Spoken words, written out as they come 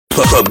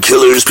Club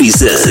Killers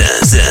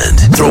present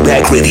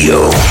Throwback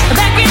Radio.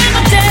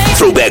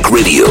 Throwback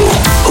Radio,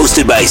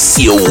 hosted by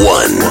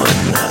CO1.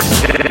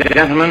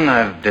 Gentlemen,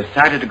 I've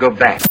decided to go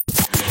back.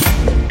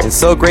 And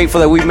so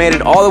grateful that we've made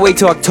it all the way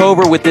to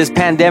October with this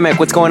pandemic.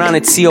 What's going on?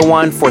 It's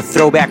CO1 for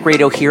Throwback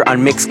Radio here on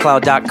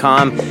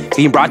Mixcloud.com,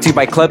 being brought to you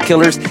by Club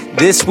Killers.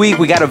 This week,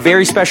 we got a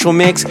very special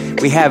mix.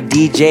 We have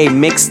DJ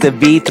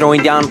Mixta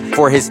throwing down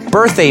for his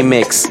birthday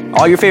mix.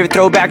 All your favorite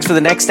throwbacks for the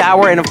next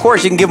hour. And of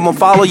course, you can give him a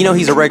follow. You know,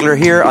 he's a regular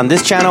here on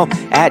this channel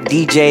at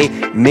DJ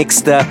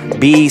Mixta.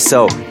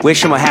 So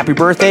wish him a happy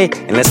birthday,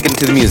 and let's get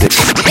into the music.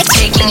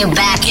 Taking you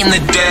back in the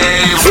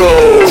day.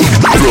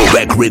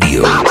 Throwback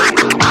Radio.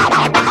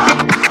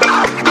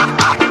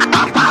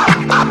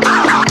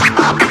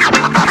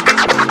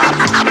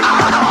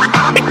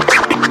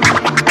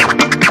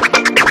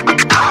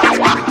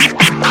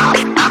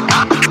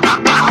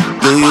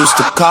 You used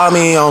to call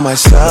me on my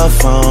cell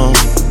phone,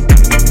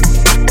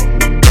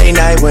 late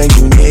night when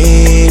you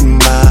need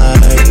my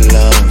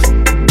love.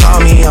 Call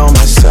me on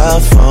my cell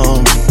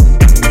phone,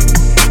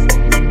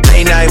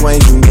 late night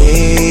when you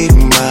need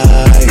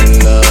my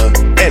love.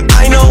 And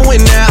I know when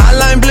that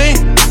hotline blink,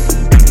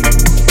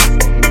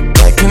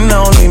 that can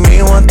only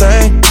mean one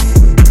thing.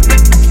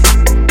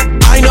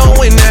 I know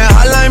when that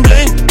hotline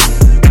blink,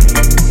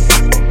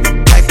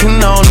 that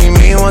can only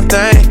mean one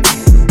thing.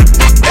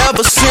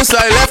 Ever since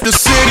I left the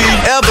city,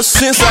 ever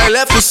since I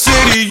left the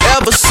city,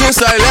 ever since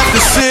I left the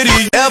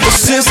city, ever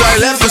since I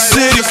left the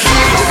city. You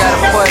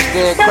gotta punch,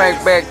 then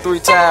crank back 3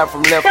 times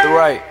from left to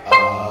right.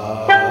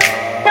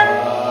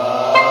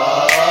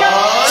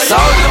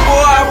 Soldier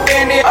boy, I'm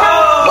in it.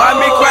 Why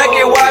me crank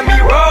it? Why me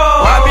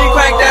roll? Why me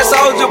crank that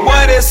soldier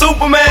boy? That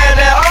Superman?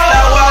 That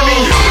now why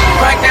me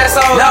crank that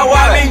soldier? Now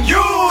why me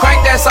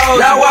crank that soldier?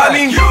 Now why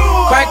me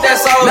crank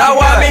that soldier? Now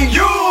why me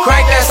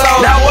crank that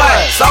soldier? Now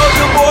what?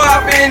 Soldier boy,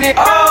 I'm in it.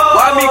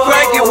 Why me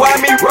crank it? Why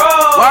me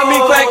roll? Why me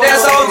crank that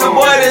soldier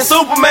boy? That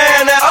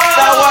Superman? That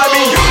now why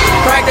me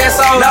crank that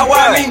soldier? Now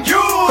why me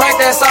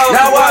crank that soldier?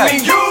 Now why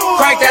me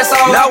crank that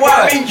soldier? Now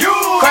why me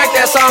crank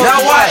that soldier?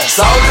 Now what?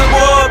 Soldier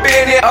boy, I'm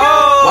in it.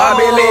 Why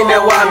me lean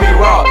that? Why me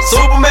rock?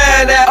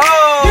 Superman? That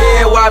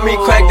yeah, why me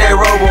crank that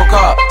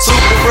Robocop?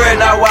 Super friend,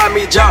 now why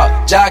me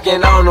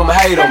jocking on them,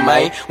 hate them,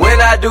 man. When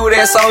I do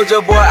that,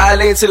 soldier boy, I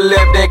lean to the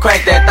left, then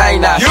crank that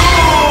thing now.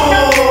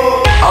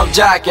 I'm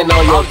jocking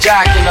on you, I'm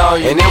jocking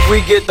on you. And if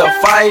we get the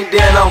fight,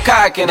 then I'm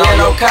cocking on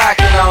you, I'm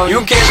cocking on you.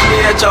 You catch me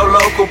at your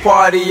local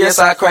party, yes,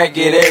 I crank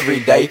it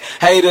every day.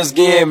 Haters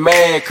get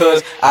mad,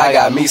 cause I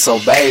got me some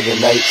bathing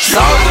Nate.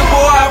 Soldier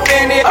boy, I'm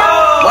in it.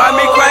 Why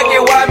me crank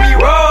it, why me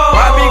roll?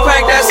 Why me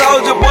crank that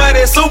soldier boy,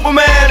 that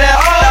Superman? That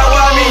now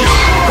why me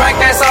crank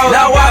that soldier?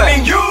 Now why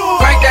me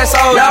crank that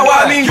soldier? Now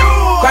why me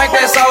crank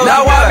that soldier?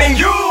 Now why me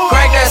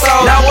crank that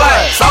soldier? Now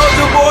what?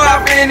 Soldier boy,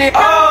 I'm in it.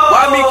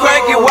 Why me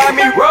crank it, why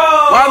me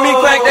roll? Why me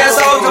crank that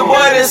soldier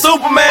boy, that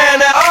Superman?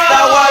 That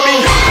now why me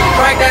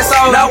crank that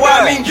soldier? Now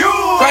why me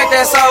crank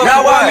that soldier?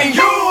 Now why me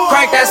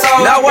crank that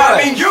soldier? Now why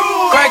me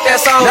crank that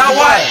soldier? Now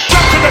what?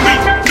 Drop to the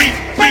beat, beat,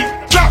 beat.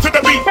 Drop to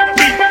the beat,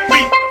 beat,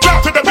 beat.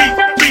 Drop to the beat,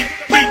 beat,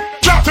 beat.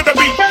 Drop to the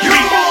beat,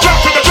 beat.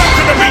 Drop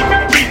to the beat,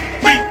 beat,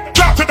 beat.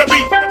 Drop to the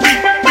beat, beat,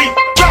 beat.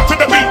 Drop to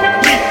the beat,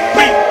 beat,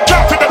 beat.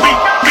 Drop to the beat,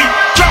 beat.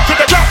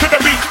 Drop to the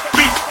beat,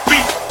 beat,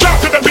 beat.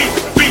 Drop to the beat,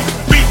 beat,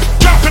 beat.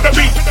 Drop to the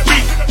beat,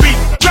 beat, beat.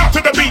 Drop to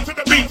the beat,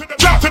 beat.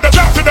 Drop to the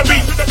beat,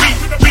 beat,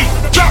 beat.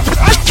 Drop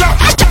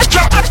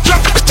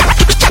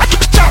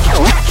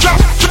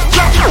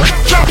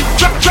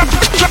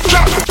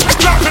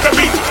to the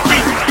beat,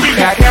 beat, beat.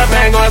 Got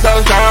campaign going so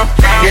strong.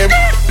 Get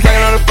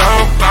taking on the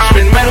phone.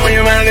 Spend money when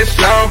your mind is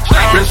slow.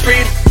 Real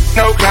street,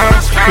 no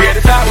clowns. We at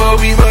the top where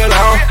we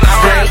belong.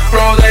 Spread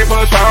rose, they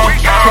push on.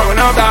 Coming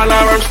up,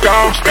 dollar, I'm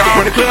strong.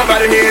 When the club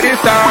out of here, this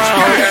song.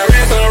 Got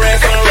rest on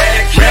rest on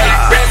rest.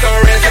 Rest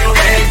on rest on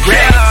rest.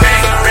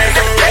 Rest on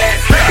rest on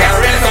rest. Got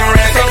rest on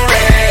rest on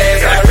rest.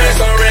 Got rest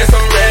on rest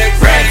on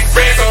rest.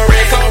 Rest on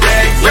rest on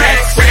rest.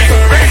 Rest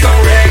on rest on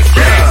rest.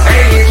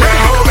 Ain't trying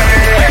to hold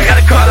back. Got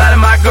a car out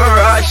of my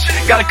garage.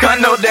 Got a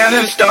condo down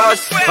in the stars.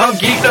 I'm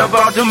geeked up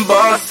on them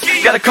bars.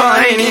 Got a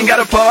car, ain't even got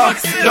a park.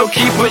 No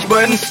key, push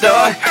button,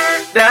 start.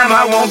 Damn,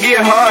 I won't get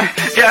hard.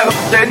 Got a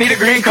that need a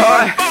green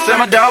card. Sell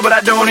my dog, but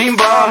I don't even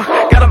bar.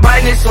 Got a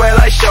bite and it sweat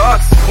like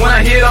sharks. When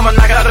I hit, I'ma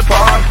knock out the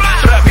park.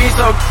 Trap me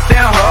so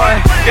damn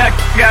hard. Got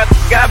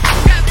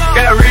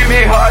read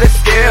me hard as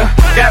scale.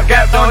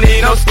 Got don't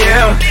need no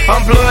scale.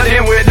 I'm plugged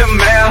in with the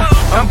mail.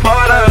 I'm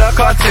part of the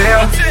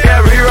cartel.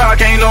 Got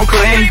re-rock, ain't no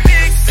clean.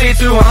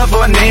 C200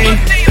 for a knee.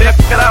 Left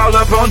it all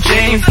up on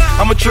jeans.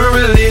 I'm a true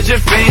religion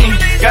fiend.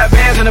 Got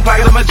bands in the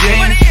pocket of my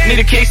jeans. Need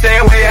a kick,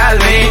 stay away, I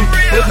lean.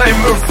 This name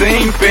is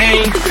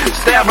fiend.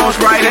 Stab on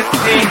Sprite and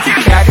thing.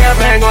 Got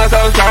campaign going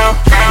so strong.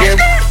 Yeah,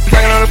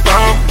 taking on the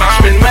phone.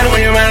 Spend money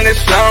when your mind is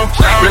slow.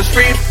 Real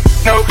street,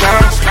 no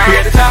clowns.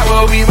 We at the top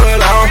where we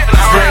belong.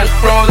 Spread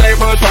rose, they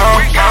push on.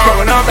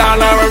 Throwing up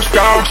dollar, I'm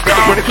strong.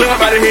 When the club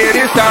out of here,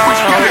 this song.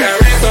 Got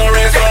rest on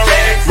rest on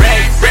rest.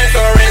 Rest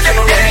on rest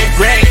on rest.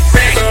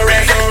 Rest on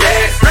rest on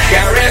rest.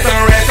 Got rest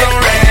on rest on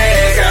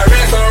rest. Got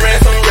rest on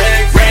rest on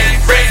rest.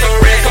 Rest on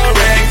rest on rest.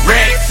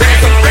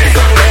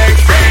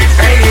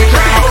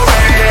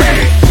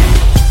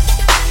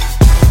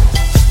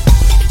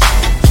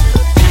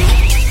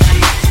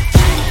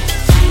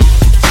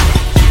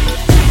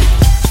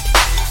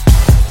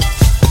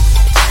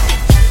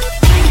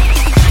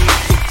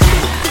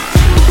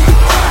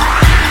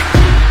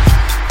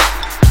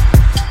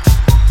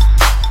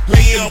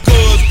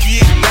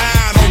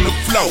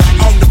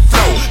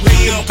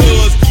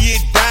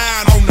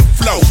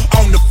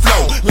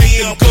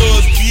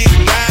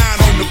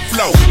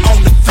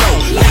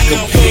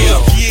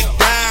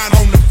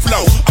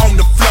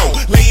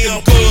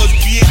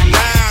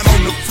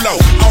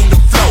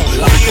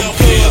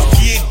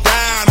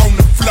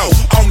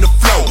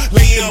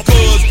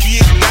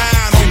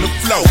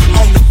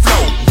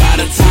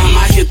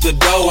 the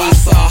door, I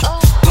saw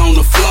on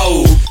the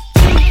floor.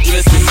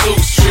 Dressed in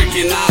suits,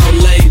 tricking all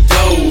laid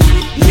dough.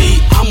 Me,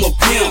 I'm a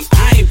pimp,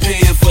 I ain't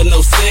paying for no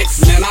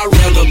sex. Man, I'd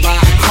rather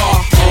buy a car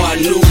or a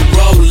new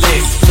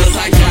Rolex. Cause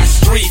I got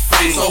street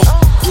fame, so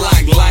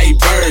like light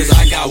birds.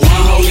 I got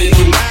one hole in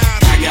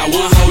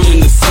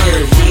the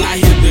serve. When I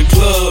hit the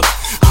club,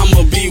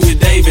 I'ma be with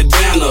David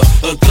Banner,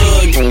 a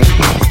thug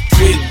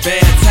with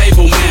bad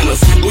table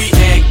manners. We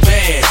act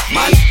bad,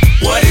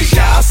 what is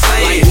y'all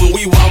saying? Like when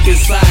we walk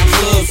inside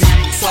clubs,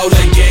 so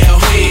they gal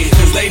hands,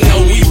 cause they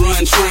know we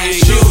run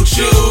trains.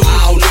 Choo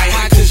all night.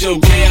 How could your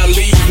gal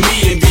leave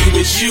me and be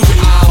with you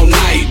all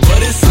night?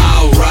 But it's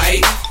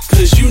alright,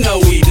 cause you know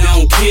we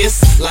don't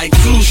kiss. Like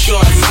Too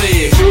Short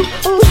said,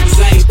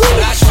 same shit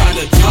I tried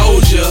to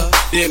told ya,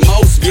 that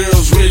most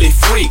girls really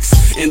freaks,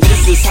 and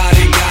this is how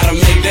they gotta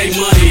make their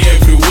money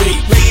every week.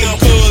 Me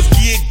and girls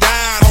get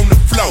down on the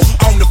floor,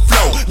 on the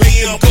floor.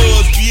 Me and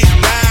girls get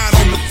down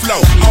on the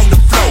floor, on the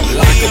floor.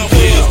 Like me and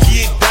girls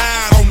get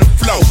down on the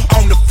floor,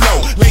 on the floor.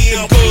 Me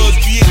and girls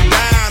get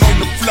down on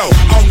the floor,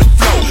 on the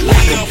floor. Me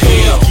and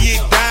girls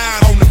get down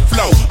on the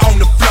floor, on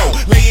the floor.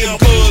 Me and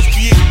girls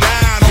get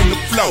down on the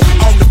floor,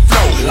 on the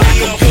floor.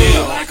 Like a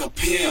pill, like a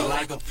pill,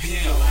 like a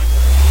pill.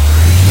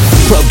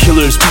 Club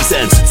Killers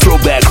presents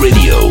Throwback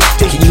Radio,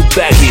 taking you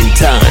back in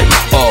time,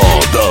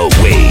 all the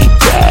way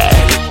back.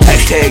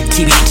 Hashtag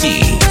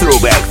TBT,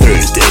 Throwback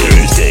Thursday.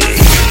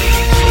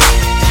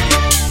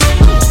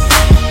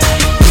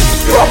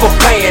 Rubber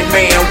band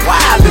man,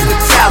 wild as the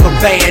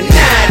Taliban.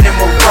 9 in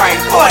my right,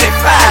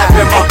 45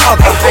 in my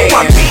other hand.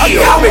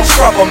 I'm in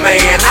trouble,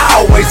 man. I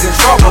always in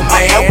trouble,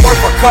 man.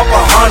 Worth a couple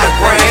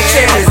 $100,000.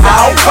 Shit is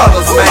all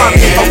colors, man.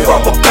 A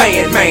rubber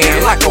band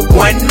man, like a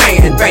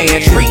one-man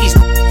band. Trees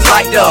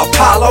like the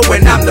Apollo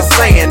and I'm the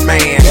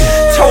Sandman.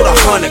 Told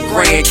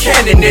 $100,000,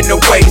 cannon in the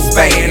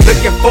waistband.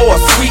 Looking for a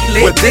sweet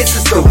lick, but this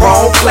is the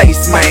wrong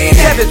place, man.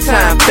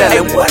 7-time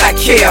felon, what I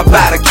care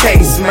about a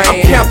case, man.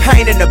 I'm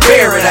campaigning to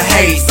bury the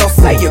hate, so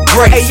say your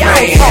grace, man.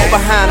 I don't talk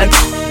behind a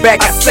back,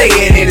 I say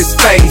it in his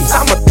face.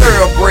 I'm a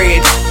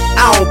thoroughbred,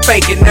 I don't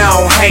fake it, I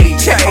don't hate.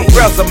 Check my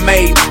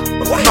resume,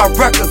 my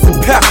records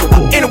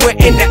impeccable. Anywhere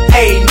in the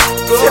A,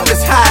 tip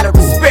is high to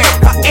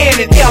respect. I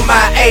N and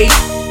MIA.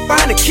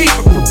 Trying to keep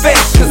it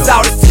professional, cause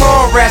all this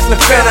tongue wrestling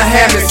finna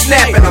have me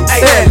snapping. I'm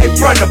telling you,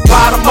 from the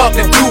bottom up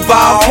to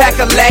Duval,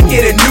 Cackalack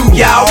it and New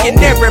York, and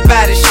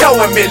everybody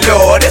showing me,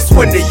 Lord, it's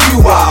when the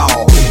you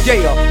all.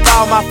 Yeah,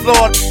 all my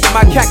Florida,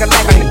 my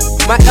Cackalack,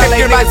 my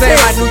LA niggas and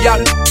my New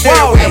York,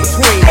 all in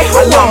between.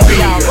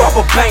 Columbia,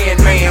 rubber band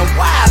man,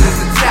 wild as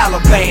the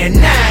Taliban.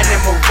 9 in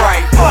my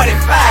right,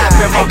 45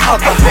 in my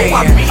other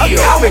hand.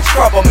 I'm in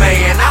trouble,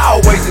 man. I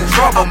always in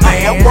trouble,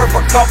 man. Worth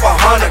a couple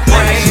 $100,000.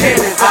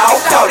 Shit is all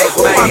colors,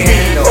 man.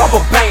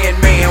 Rubber band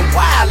man,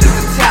 wild as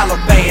the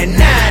Taliban. 9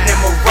 in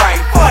my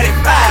right,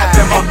 45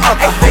 in my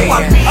other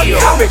hand.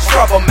 I'm in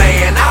trouble,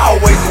 man. I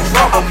always in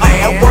trouble,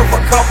 man. Worth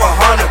a couple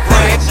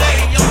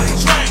 $100,000.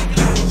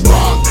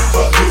 Rock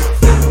the hill,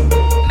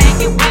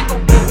 Make it wiggle.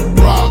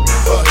 rock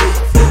the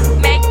hill,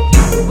 Make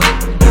you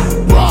wiggle.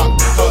 rock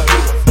the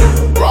hill,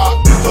 rock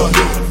the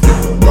hill,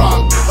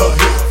 rock the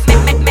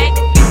hill. Make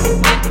it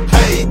wiggle.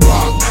 Hey,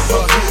 rock the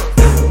hill,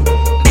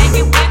 Make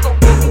it wiggle.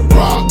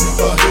 rock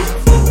the hill,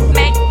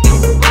 Make you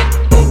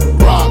wiggle.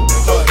 rock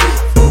the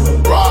hill,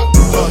 rock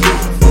the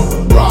hill,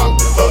 rock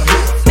the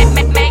hill.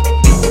 Make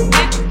you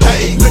wiggle.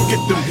 Hey, look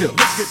at them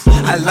hips.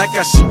 I like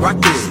how she rock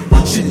it.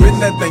 She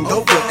bend that thing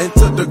over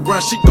into the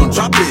ground, she gon'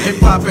 drop it and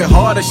pop it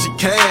hard as she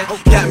can.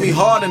 Got me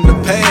hard in the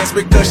pants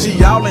because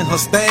she all in her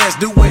stance,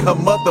 doing her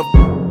mother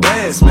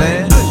dance,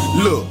 man.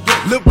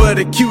 Look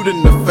buddy cute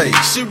in the face.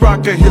 She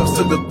rock her hips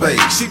to the bass.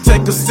 She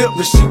take a sip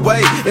and she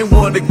wait and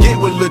wanna get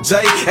with Lil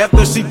J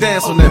after she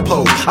dance on that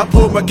pole. I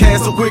pull my can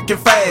so quick and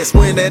fast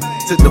when that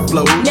to the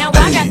flow. Now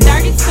I got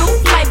 32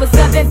 flavors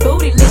of that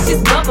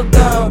bootylicious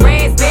bubblegum.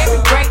 Raspberry,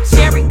 grape,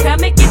 cherry,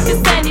 come and get the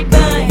sunny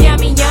bun.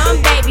 Yummy,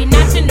 yum, baby,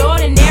 not your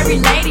ordinary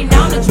lady.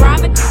 Known to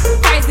drive it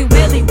crazy,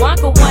 Willy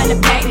Wonka wanna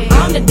pay me.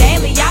 On the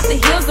daily, off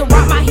the hills, and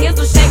rock my heels,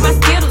 or shake my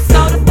skittles,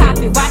 soda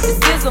poppy, watch the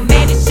sizzle.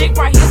 Man, this chick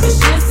right here's for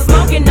shizzle.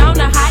 Smoking on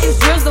the highest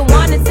drizzle,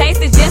 wanna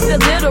taste it just a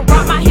little.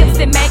 Rock my hips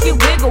and make it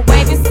wiggle,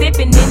 waving,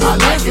 sipping in the I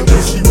like it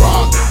when she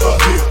rock her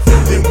hips,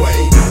 then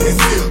wave and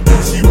sip.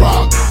 She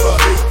rock her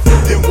hips,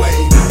 then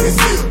wave and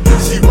sip.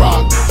 She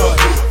rock her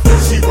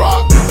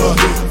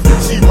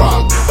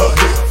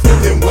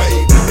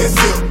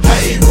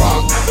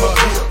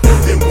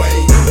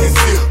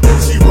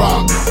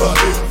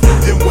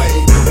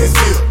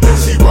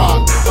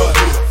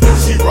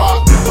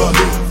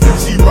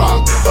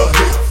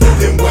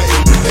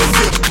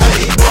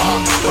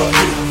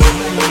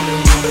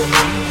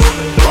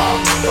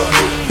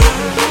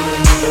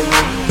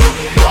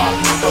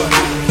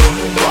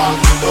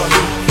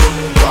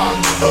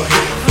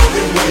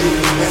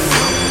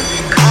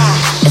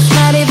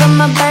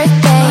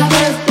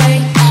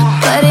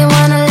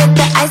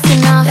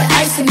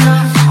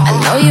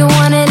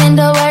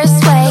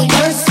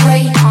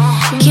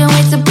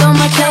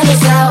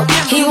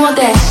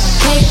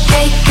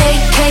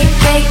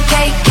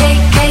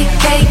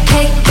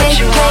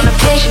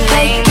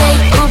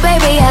Ooh,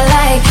 baby, I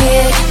like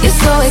it. You're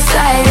so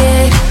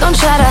excited. Don't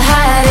try to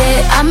hide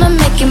it. I'ma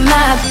make you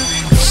my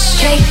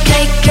cake.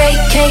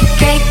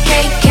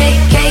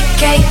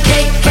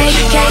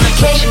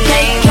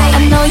 I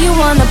know you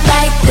wanna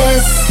bite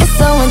this. It's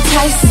so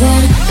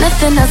enticing.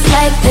 Nothing else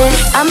like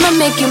this. I'ma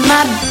make you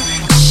my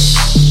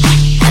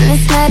and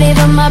it's not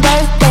even my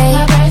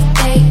birthday.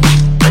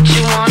 But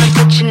you wanna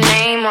put your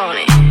name on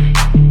it.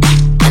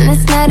 And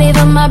it's not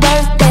even my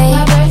birthday.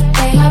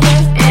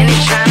 And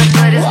he's tryna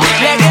put his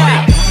name on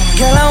it.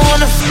 Girl, I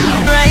wanna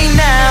right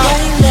now.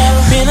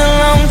 Been a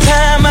long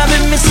time, I've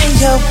been missing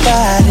your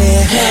body.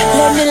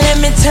 Let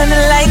me turn the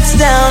lights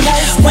down.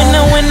 When I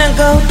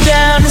go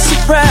down, it's a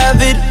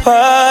private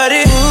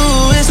party.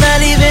 Ooh, it's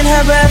not even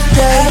her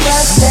birthday.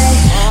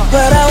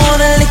 But I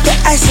wanna lick the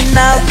icing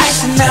out.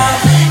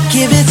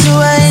 Give it to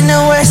her in the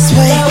worst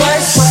way.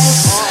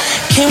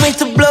 Can't wait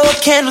to blow her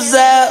candles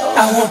out.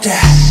 I want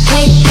that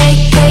cake.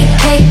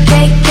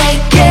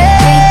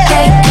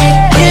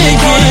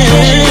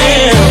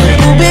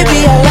 Ooh,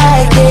 baby, I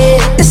like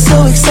it. It's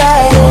so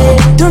exciting.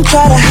 Don't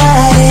try to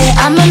hide it.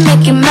 I'ma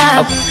make it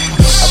my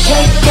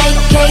cake.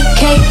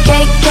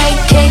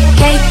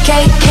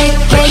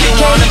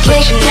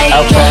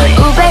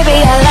 Ooh, baby,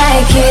 I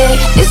like it.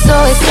 It's so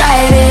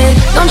exciting.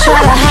 Don't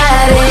try to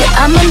hide it.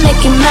 I'ma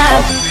make it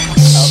my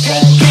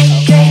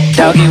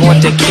Doggy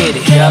want the kitty.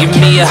 Give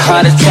me a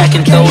heart attack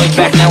and throw it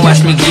back, now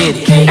watch me get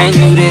it. Ain't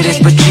new to this,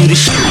 but you the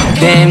shit.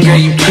 Damn girl,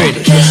 you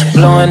pretty.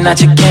 Blowing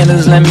out your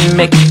candles, let me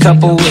make a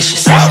couple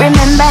wishes.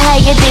 Remember how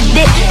you did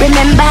it,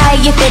 remember how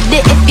you did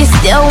it. If you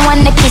still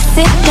wanna kiss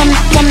it, come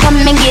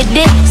and get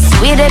it.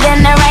 Sweeter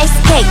than a rice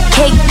cake,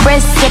 cake bread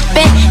sip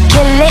it,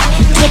 kill it,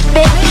 tip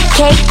it,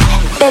 cake,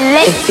 fill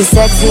it. If you're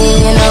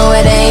sexy, you know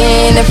it,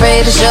 I ain't afraid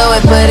to show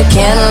it. Put a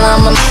candle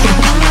on my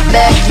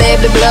back,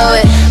 baby, blow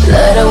it.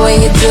 Love the way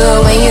you do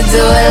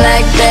it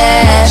like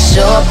that.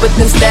 Show up with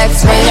them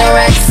stacks, ring the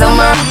racks on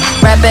my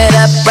wrap it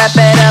up,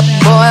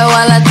 boy,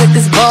 while I took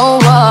this bow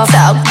off.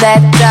 Talk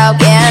that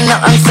talk, yeah, I know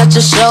I'm such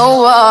a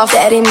show off.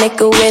 Daddy, make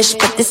a wish,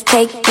 put this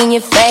cake in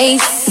your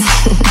face.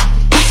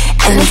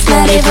 And it's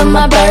not even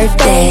my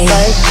birthday.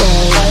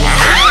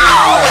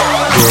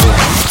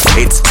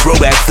 It's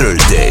Throwback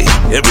Thursday.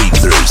 Every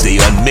Thursday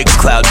on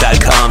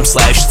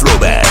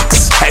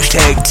Mixcloud.com/throwbacks.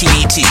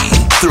 #TBT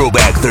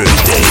Throwback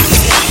Thursday.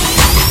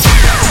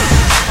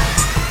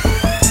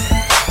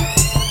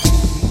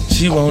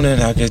 She want it,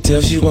 I can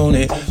tell she want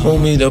it.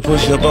 Want me to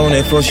push up on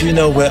it, first you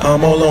know where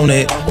I'm all on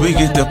it. We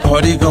get the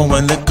party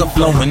going, liquor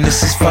flowing,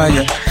 this is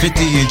fire.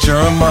 50 and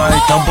Jeremiah,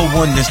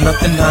 #1, there's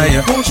nothing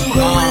higher.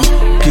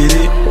 Get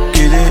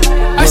it,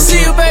 I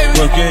see you, baby.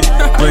 Work it,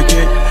 break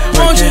it,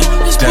 Won't you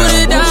just put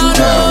it down,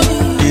 down.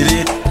 Get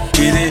it,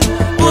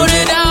 put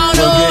it down,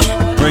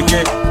 break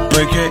it,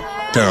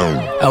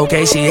 down.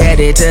 Okay, she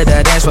headed to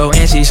the dance floor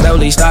and she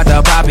slowly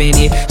started popping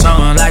it.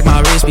 Something like my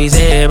wrist piece,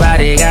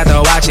 everybody got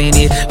to watching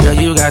it. Girl,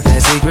 you got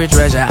that secret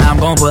treasure, I'm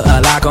gon' put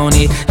a lock on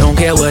it. Don't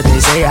care what they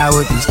say, I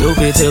would be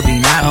stupid to be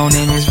not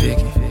owning Miss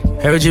Vicky.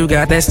 Heard you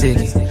got that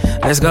sticky.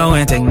 Let's go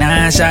and take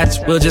 9 shots,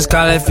 we'll just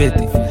call it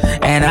 50.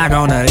 And I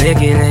gonna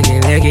lick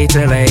it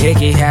till they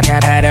hickey. Had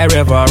that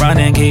river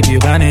running, keep you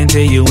gunning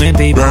till you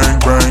empty. Bang.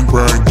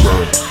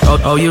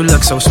 Oh, you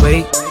look so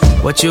sweet.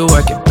 What you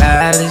working,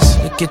 palace?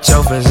 Look at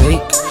your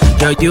physique.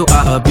 Girl, you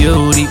are a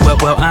beauty,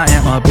 but well, I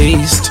am a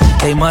beast.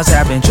 They must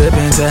have been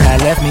tripping to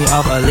have left me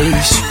off a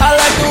leash. I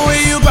like the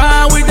way you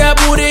grind with that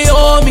booty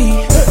on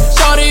me.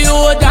 Shorty, you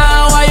are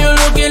down while you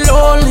looking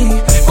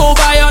lonely. Go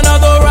buy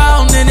another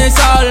round and it's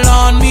all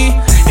on me.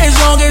 As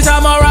long as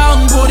I'm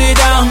around, put it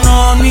down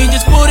on me.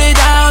 Just put it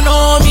down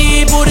on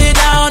me, put it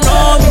down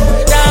on me.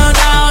 Down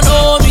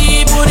on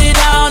me, put it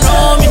down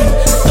on me.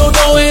 Don't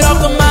throw it off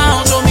the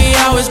mound, show me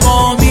how it's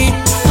gonna be.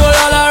 Girl,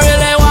 all I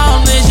really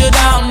want is you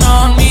down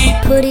on me.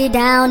 Put it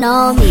down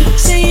on me.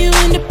 Say you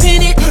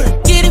independent,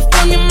 get it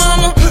from your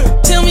mama.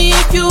 Tell me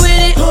if you with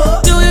it,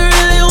 do you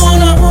really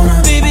wanna?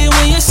 Baby,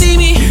 when you see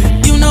me,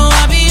 you know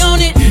I be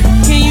on it.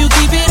 Can you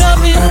keep it up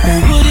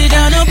and put it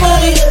down up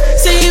on me?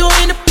 Say you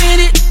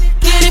independent,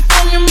 get it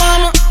from your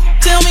mama.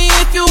 Tell me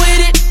if you with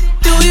it,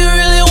 do you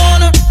really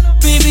wanna?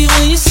 Baby,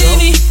 when you see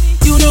me,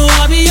 you know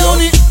I be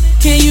on it.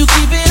 Can you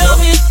keep it up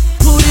and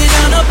put it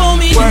down up on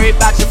me? Worry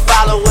about your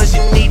followers,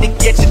 you need to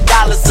get your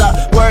dollars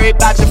up. Worry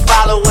about your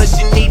followers,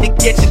 you need to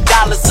get your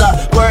dollars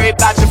up. Worry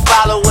about your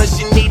followers,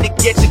 you need to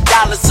get your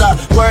dollars up.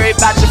 Worry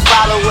about your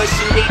followers,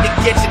 you need to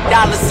get your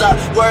dollars up.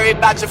 Worry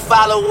about your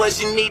followers,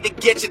 you need to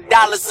get your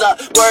dollars up.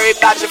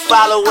 Worry about your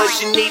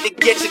followers, you need to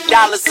get your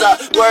dollars up.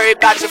 Worry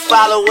about your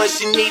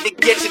followers, you need to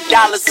get your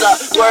dollars up.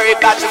 Worry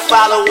about your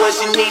followers,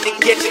 you need to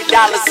get your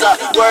dollars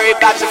up. Worry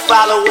about your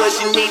followers,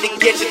 you need to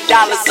get your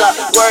dollars up.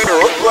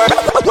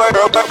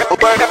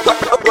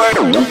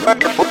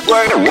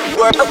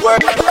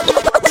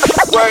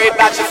 Worry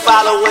about your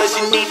followers,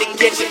 you need to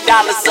get your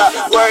dollars up.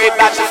 Worry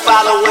about your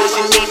followers,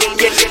 you need to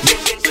get your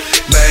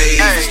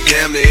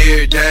damn near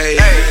every day.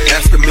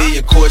 Ask a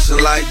million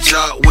questions like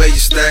Jock, where you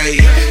stay?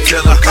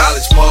 Tell a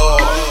college ball,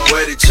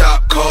 where the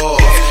chop call.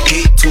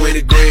 Hit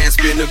 20 grand,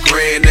 spend $1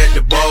 grand at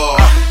the bar.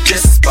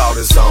 Just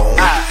the zone.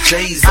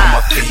 J's on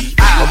my feet,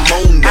 I'm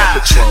on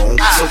that Patron,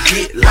 so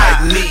get like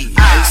me.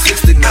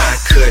 69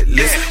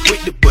 Cutlass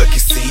with the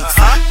bucket seats.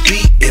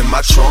 Beat in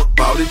my trunk,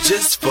 bought it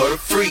just for the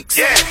freaks.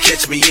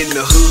 Catch me in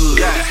the hood,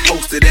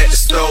 posted at the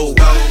stove.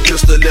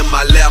 Pistol in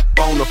my lap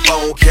on the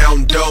phone,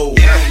 counting dough.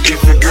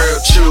 If your girl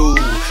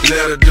choose,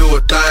 let her do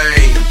a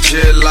thing.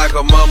 Just like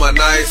a mama,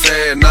 nice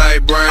and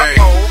night brain.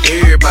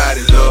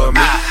 Everybody love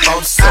me,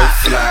 I'm so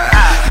fly.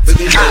 But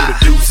you know the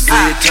deuces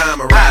every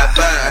time I ride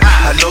by.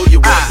 I know you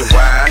wonder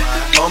why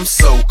I'm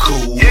so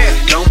cool.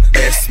 Don't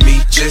ask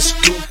me,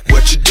 just do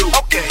what you do.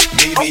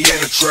 Meet me in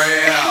the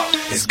trail,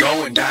 it's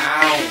going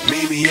down.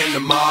 Meet me in the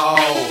mall,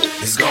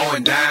 it's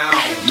going down.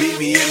 Meet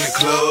me in the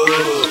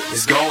club,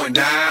 it's going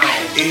down.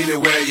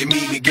 Anywhere you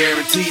meet me,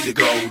 guaranteed to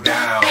go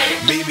down.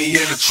 Meet me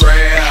in the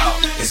trail,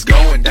 it's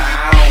going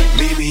down.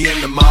 Meet me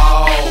in the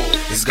mall,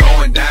 it's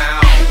going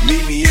down.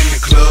 Meet me in the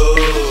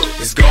club,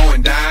 it's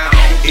going down.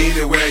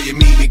 Anywhere you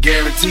meet me,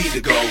 guaranteed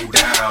to go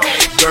down.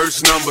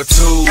 Verse number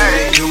 2,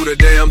 do the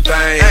damn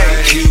thing.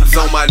 Cubes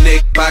on my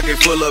neck, pocket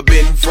full of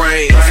bent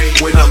frames.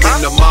 When I'm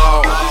in the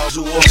mall,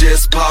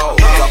 just pause.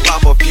 I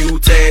pop a few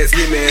tags,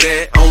 give me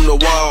that on the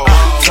wall.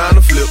 Time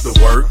to flip the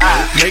work,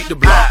 make the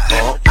block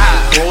bump.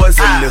 Boys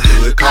in the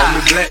hood, call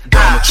me Black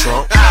Donald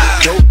Trump.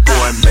 Dope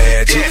boy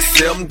magic,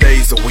 7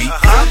 days a week.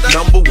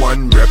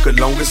 #1 record,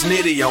 longest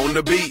nitty on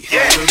the beat.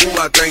 Ooh,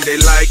 I think they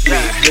like me,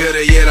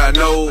 better yet I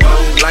know.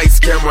 Lights,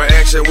 camera,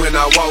 action when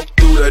I walk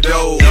through the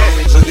door.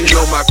 You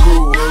know my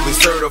crew, we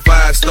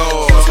certified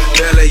stars.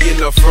 Belly in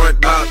the front,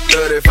 about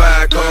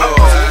 35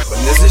 cars. But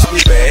this is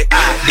me back,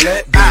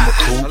 Black Beamer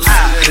coops.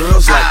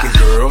 Girls liking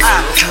girls,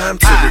 time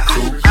to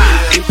recruit.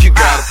 If you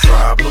got a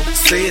problem,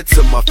 say it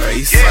to my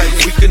face.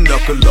 We can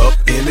knuckle up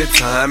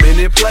anytime,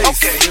 any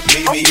place.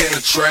 Meet me in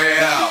the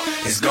trail,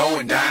 it's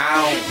going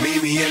down.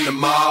 Meet me in the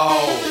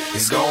mall,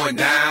 it's going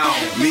down.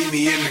 Meet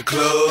me in the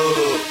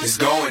club, it's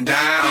going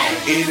down.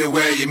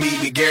 Anywhere you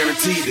meet me,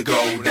 guaranteed to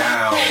go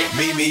down.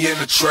 Meet me in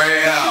the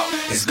trail,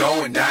 it's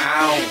going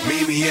down.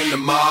 Meet me in the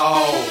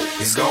mall,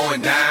 it's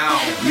going down.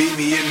 Meet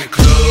me in the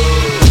club,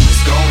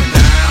 it's going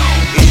down.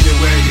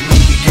 Anywhere you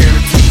meet me,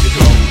 guaranteed to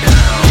go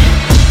down.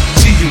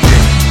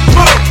 G-Unit,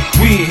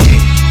 we in here.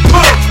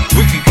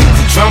 We can get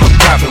the drama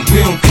poppin',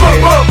 we don't care.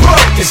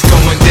 It's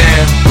going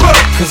down,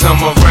 cause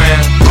I'm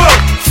around.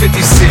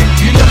 50 Cent,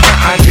 you know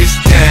how I get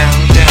down.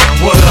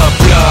 What up,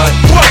 blood?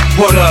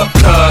 What up,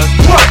 cuz?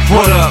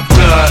 What up,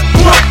 blood?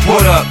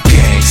 What up,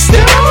 gangsta?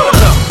 What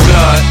up,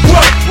 blood?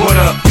 What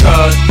up,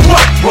 cuz?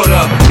 What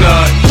up,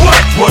 blood?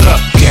 What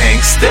up,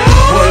 gangsta?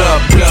 What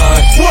up,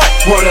 blood?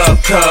 What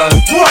up, cuz?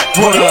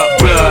 What up,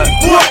 blood?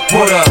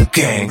 What up,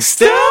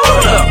 gangsta?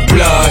 What up,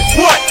 blood?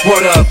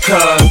 What up,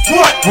 cuz?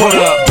 What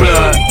up,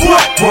 blood?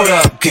 What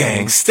up,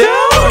 gangsta?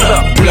 What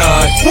up,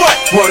 blood?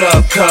 What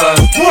up, cuz?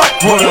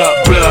 What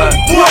up, blood?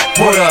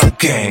 What up,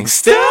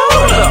 gangsta?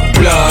 What up,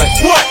 blood?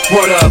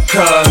 What up,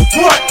 cuz?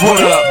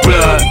 What up,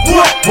 blood?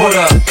 What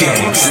up,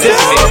 gangsta?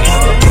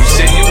 You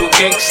say you a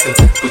gangster,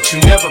 but you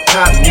never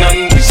pop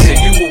nothing. You say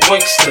you a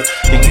wankster,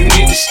 and you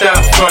need to stop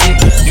frontin'.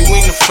 You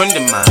ain't a friend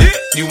of mine,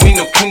 you ain't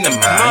no kin of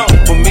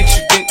mine. What makes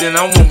you think that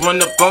I won't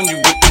run up on you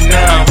with the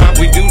nine?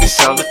 We do this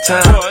all the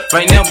time,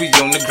 right now we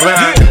on the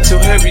grind. So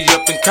hurry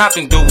up and cop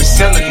and go, we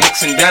sellin'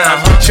 nicks and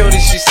dimes. Shorty,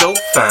 she's so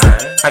fine,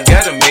 I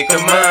gotta make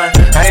her mine.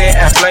 I ain't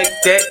act like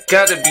that,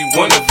 gotta be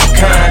one of a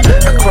kind.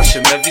 I crush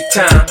him every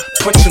time,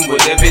 punch him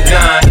with every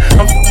line.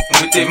 I'm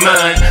with their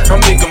mind, I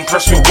make them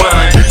press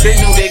rewind. They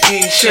know they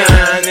can't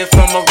shine if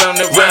I'm around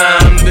the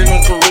rhyme. Been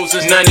on parole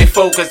since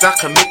 94 cause I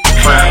commit the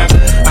crime.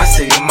 I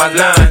say in my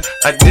line,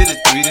 I did it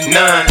 3 to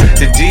 9.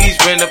 The D's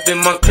ran up in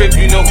my crib,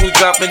 you know who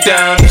dropping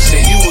down. You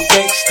say you a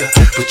gangster,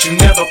 but you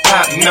never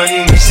pop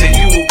nothing. You say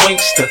you a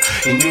wankster,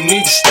 and you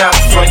need to stop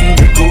frontin'.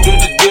 You go to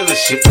the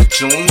dealership, but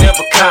you don't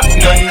never cop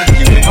nothing.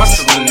 You been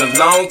hustling a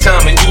long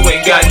time and you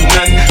ain't got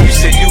nothing. You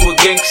say you a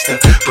gangster,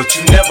 but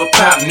you never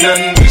pop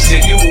nothing. You say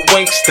you a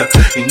wankster,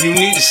 and you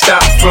need to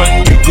stop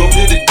frontin'. You go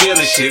to the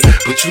dealership,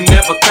 but you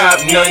never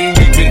cop nothing.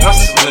 You been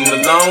hustling a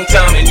long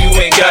time and you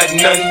ain't got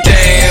nothing.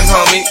 Damn,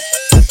 homie,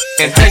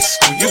 in high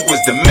school you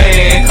was the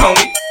man,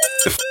 homie.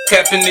 The f***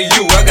 happened to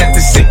you? I got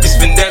the sickest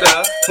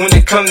vendetta. When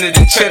it come to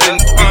the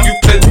cheddar, if you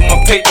play with my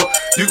paper,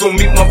 you gon'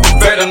 meet my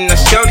Beretta. Now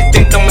shawty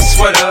think I'm a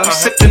sweater, I'm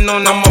sippin'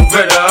 on I'm a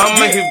Beretta.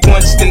 I'ma hit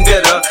once then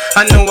better,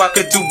 I know I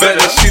could do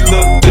better. She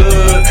look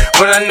good,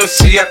 but I know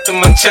she after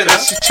my cheddar.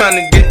 She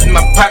tryna get in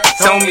my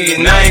pockets on me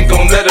and I ain't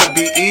gon' let her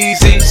be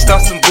easy.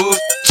 Start some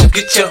bullshit,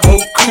 get your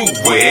whole crew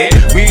wet.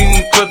 We in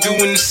the club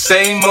doing the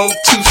same old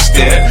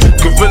two-step.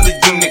 Gorilla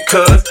unit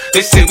cuz,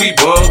 they say we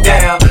bugged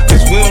out.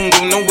 Cause we don't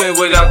go nowhere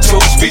without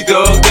toast, we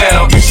dug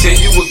down. You say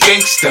you a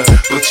gangster,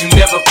 but you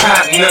never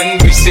pop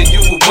nothing. You say you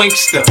a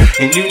wankster,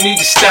 and you need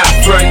to stop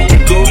frontin'. You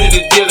go to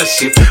the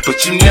dealership, but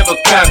you never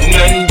cop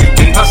nothing. You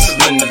been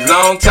hustling a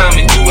long time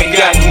and you ain't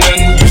got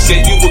nothing. You say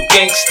you a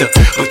gangster,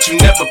 but you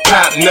never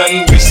pop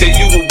nothing. You say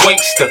you a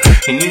wankster,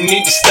 and you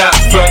need to stop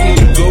frontin'.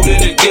 You go to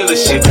the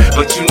dealership,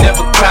 but you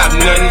never cop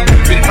nothing. You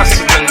been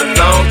hustling a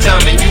long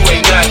time and you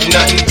ain't got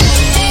nothing.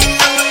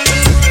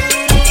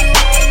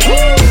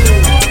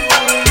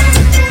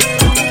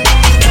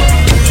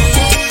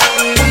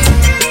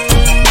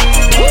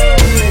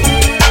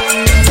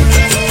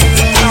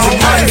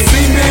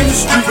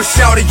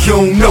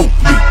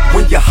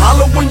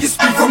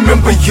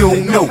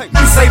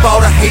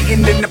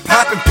 hating and the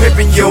poppin'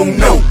 pimpin', you don't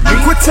know me.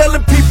 Quit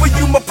telling people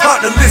you my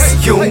partner, listen,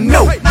 you don't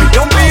know me.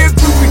 Don't be a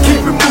groupie,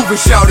 keep it moving,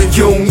 shoutin',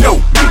 you don't know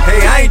me.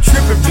 Hey, I ain't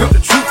trippin', pimp,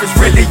 the truth is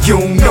really you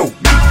don't know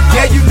me.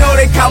 Yeah, you know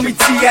they call me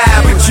T.I.,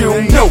 but you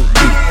don't know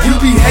me. You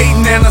be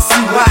hating and I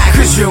see why,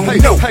 cause you don't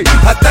know me.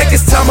 I think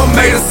it's time I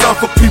made a song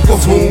for people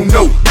who don't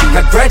know me.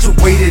 I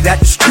graduated at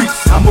the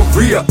streets, I'm a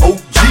real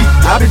OG.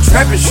 I've been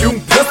trapping, shooting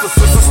pistols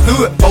since I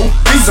stood OB.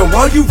 So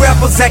all you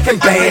rappers acting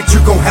bad, you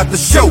gon' have to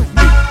show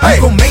me.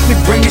 You gon' make me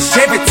bring a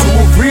Chevy to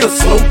a real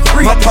slow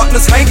creep. My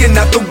partner's hanging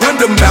out the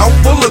window, mouth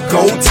full of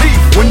gold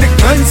teeth. When the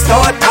guns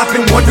start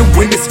popping, wonder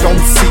when it's gon'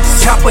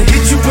 cease. Chopper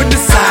hit you in the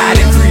side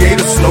and create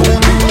a slow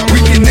beat. We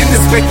can end the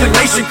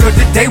speculation, cause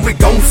today we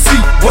gon'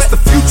 see what's the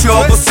future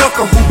of a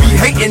sucker who be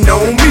hating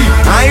on me.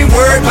 I ain't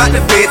worried about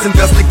the feds'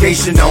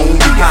 investigation on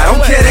me. I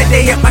don't care that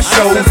they at my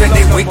shows and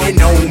they waiting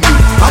on me.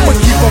 I'ma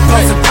keep on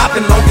bustin',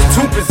 poppin' long as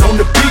Toop is on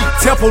the beat.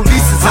 Tell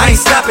police I ain't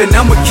stopping,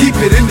 I'ma keep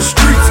it in the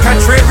streets.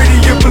 Contrary to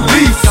your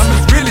beliefs, I'm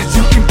as real as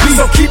you can be.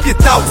 So keep your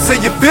thoughts and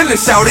your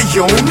feelings, shout it,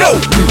 you don't know.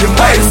 You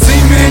might have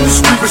seen me in the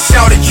street, but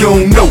shout it, you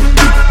don't know.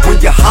 When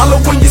you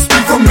holler, when you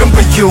speak,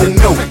 remember you don't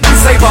know.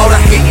 Save all the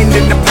hating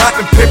and the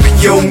poppin', pimpin',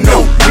 you don't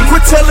know.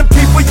 Quit telling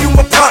people you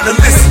my partner,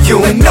 listen, you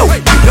don't know.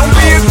 Don't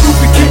be a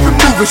groupie, keep it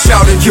moving,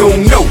 shout it, you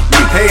don't know.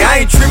 Hey,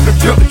 I ain't trippin',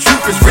 pimp, the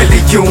truth is really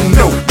you don't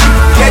know.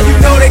 Yeah, you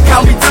know they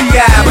call me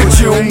T.I., but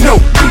you don't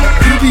know.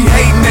 You be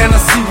hating and I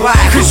see why,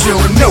 cause you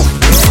don't know.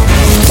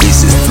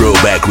 This is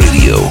Throwback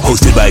Radio,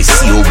 hosted by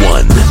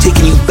CO1,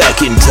 taking you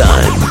back in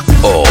time,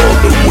 all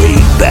the way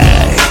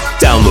back.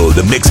 Download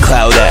the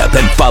Mixcloud app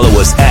and follow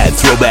us at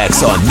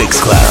Throwbacks on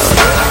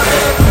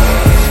Mixcloud.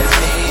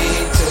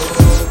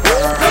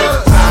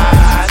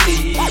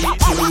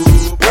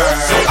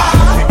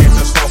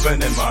 In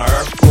my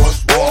Air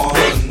Force One.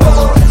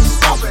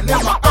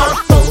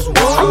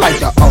 I like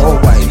the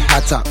all-white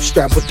high top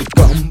strap with the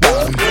gum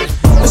bottom.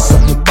 There's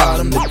something about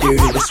them, the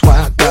dirty, that's why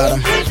I got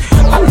them.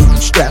 I leave them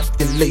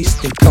strapped and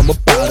laced and come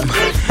about them.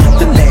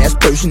 The last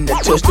person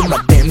that touched them,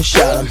 I damn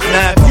shot them.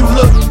 Now if you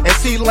look and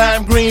see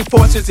lime green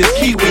forces is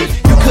kiwi,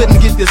 you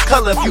couldn't get this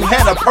color if you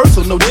had a purse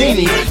or no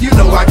genie. You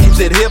know I keeps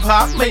it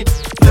hip-hop, mate.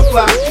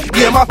 Flip-flop.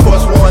 Yeah, my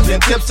Force One's in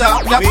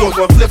tip-top. Got Force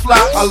One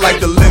flip-flops. I like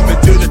the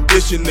limited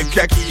edition, the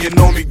khaki and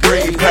army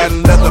green.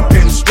 Pattern leather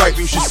pinstripe,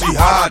 you should see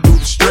how I do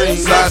the string.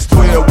 Size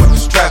 12 with the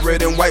strap,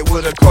 red and white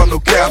with a cardinal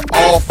cap.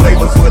 All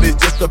flavors, but it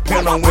just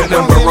depend on where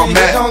I'm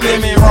at. Don't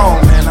get me wrong,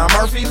 man. I'm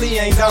Murphy Lee,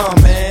 ain't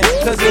dumb, man.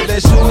 Cause if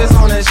that shoe is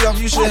on that shelf,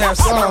 you should have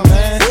some,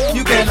 man.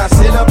 You cannot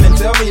sit up and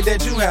tell me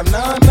that you have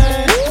none,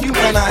 man. You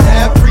may not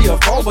have 3 or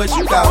 4, but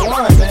you got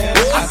one, man.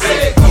 I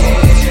said,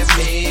 yes,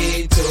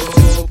 me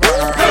too,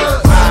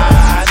 girl.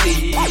 I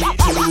need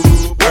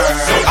you, girl.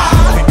 So I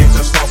can get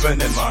you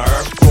stomping in my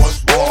Air Force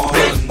One.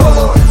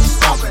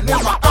 Stomping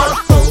in my Air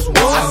Force One.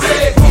 I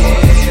said,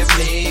 yes,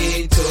 me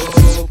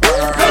too,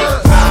 girl.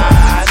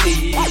 I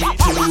need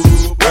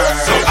you, girl.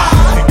 So I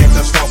can get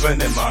you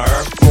stomping in my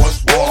Air Force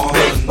One.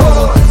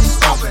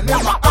 Stomping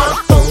in my Air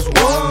Force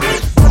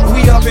One. We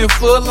up in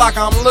Foot Lock,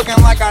 I'm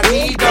looking like I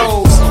need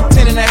those.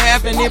 10 and a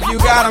half, and if you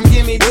got them,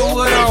 give me 2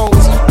 of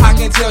those. I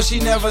can tell she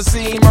never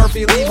seen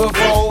Murphy Lee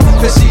before,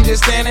 cause she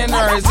just standing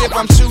there as if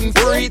I'm shooting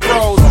free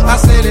throws. I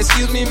said,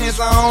 excuse me, miss,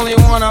 I only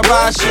wanna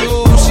buy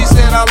shoes. She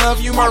said, I love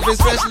you, Murphy,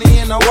 especially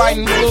in the white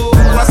and blue.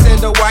 I said,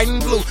 the white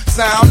and blue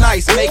sound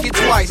nice, make it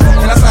twice.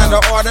 And I signed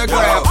her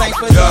autograph, thanks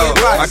for the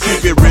advice. I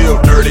keep it real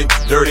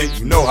dirty,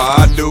 you know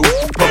how I do.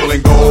 Purple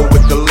and gold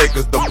with the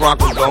Lakers, the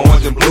Broncos, the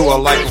orange and blue. I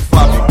like them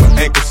floppy with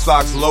ankle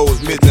socks,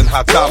 lows, mids, and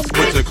high tops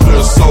with a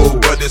clear soul.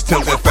 But it's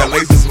Tim's and fat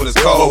laces when it's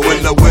cold. But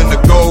when the winter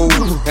gold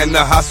and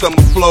the hot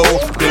summer flow,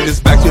 then it's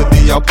back to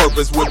the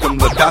all-purpose with them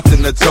little dots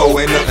in the toe.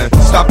 Ain't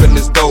nothing stopping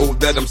this dough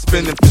that I'm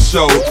spinning for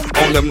show.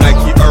 On them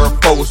Nike Air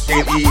Force,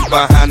 and E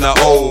behind the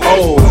O.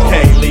 Oh,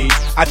 okay, Lee.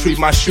 I treat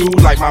my shoes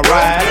like my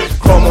ride.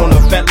 Chrome on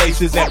the fat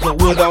laces and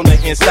put wood on the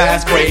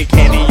inside. Spray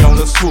candy on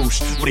the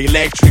swoosh with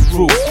electric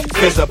roof.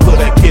 Spencer put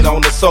a kid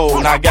on the sole,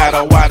 and I got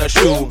a wider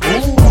shoe.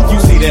 Ooh, you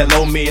see that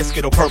low mid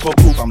Skittle purple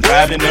coupe, I'm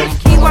driving them.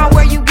 Keyword,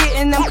 where you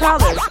getting them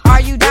colors? Are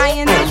you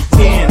dying them?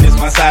 10 is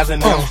my size in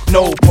them.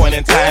 No point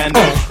in tying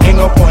them. Ain't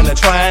no point in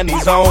trying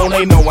these on.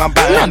 They know I'm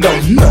buying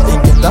them.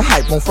 Nothing get the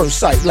hype on first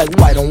sight like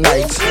white on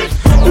whites.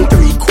 In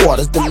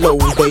 3/4, the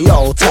lows, they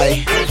all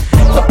tight.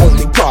 The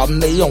only problem,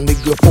 they only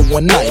good for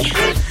one night.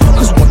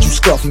 Cause once you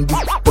scuff them, you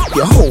up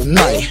your whole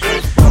night.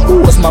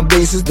 What's my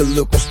basis? The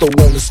look on store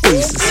on his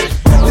faces.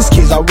 This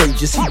kid's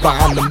outrageous, he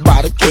buying them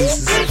by the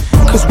cases.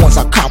 Cause once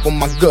I cop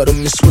them, I gut them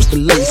and switch the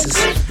laces.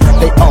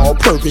 They all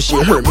purpose,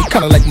 shit hurt me,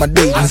 kinda like my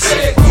dating. I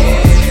said,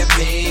 give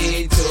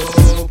me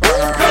 2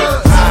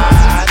 pearls.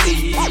 I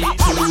need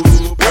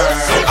 2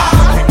 pearls. So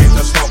I can get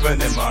you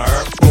stomping in my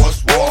Air Force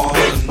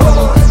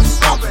One.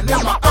 Stomping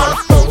in my Air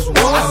Force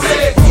One. I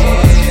said,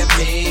 give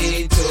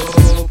me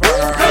 2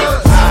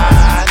 pearls.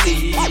 I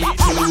need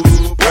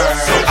 2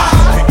 pearls. So I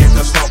can get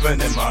you stomping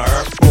in my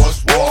Air Force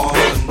One.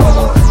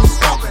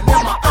 Stomping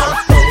in my Air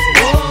Force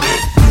One.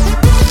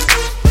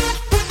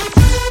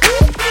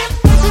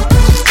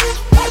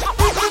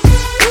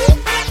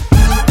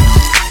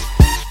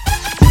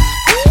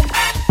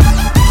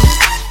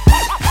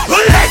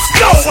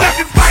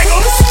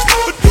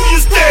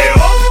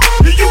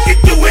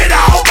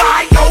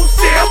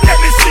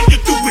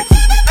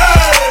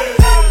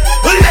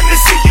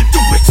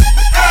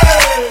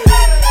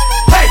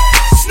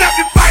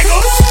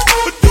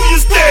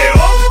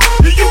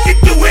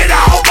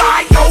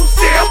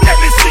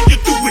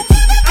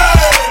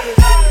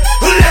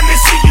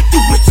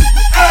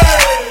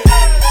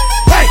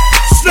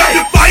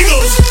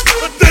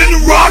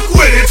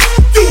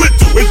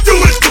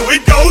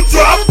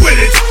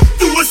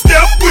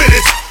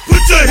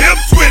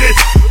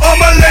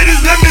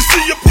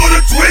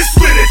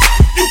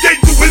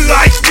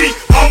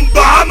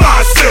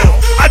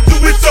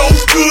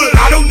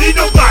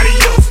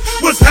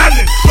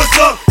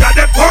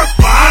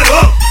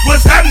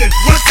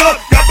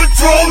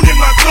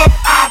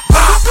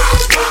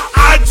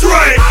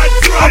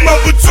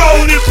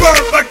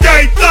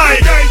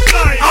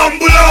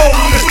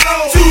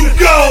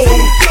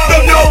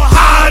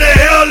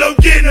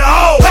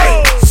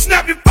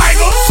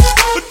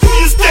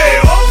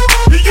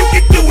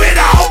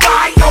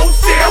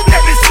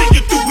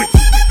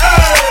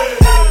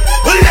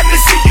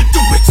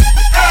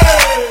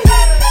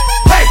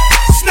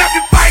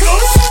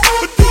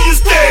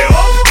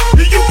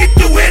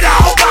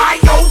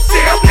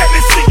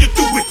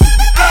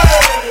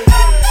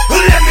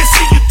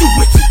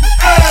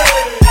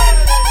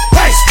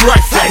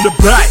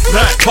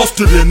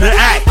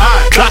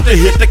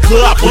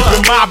 club, we've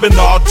been mobbing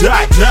all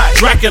day.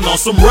 Drinking on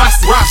some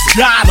rust,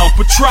 dying on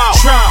patrol.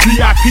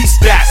 VIP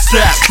stats,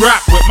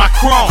 strapped with my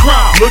chrome.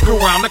 Look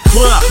around the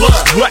club,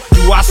 what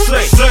do I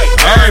say?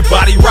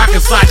 Everybody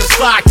rocking side to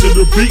side to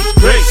the beat.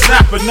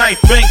 Snapping their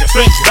fingers,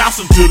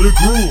 bouncing to the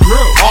groove.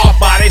 All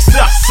by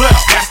themselves,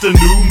 that's the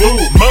new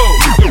move.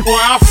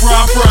 Where I'm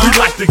from, we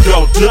like to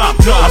go dumb.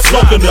 I'm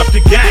smoking up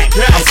the game,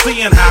 I'm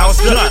seeing how it's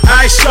done.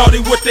 I ain't shorty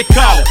what they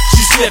call it,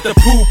 she said the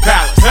pool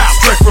palace.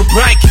 Straight from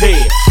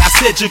Bankhead, I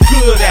said you're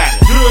good at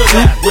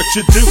it. What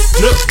you do,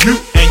 you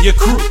and your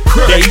crew.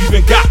 They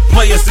even got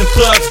players and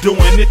thugs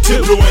doing it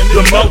too.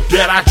 The more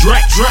that I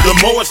drink, the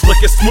more it's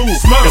looking smooth.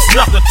 It's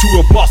nothing to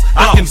a boss,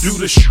 I can do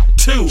the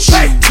too.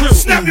 Hey,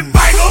 snap your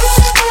fingers,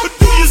 but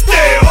do you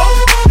still?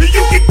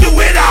 You can do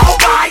it all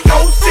by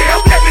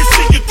yourself. Let me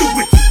see you do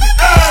it.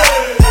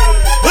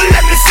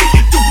 Let me see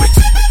you do it.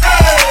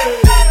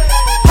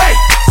 Hey,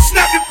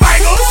 snap your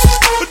fingers,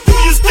 but do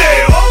you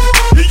still?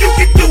 You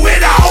can do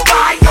it all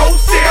by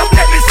yourself.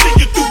 Let me see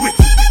you do it.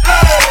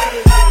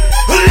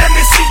 Let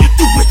me see you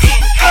do it.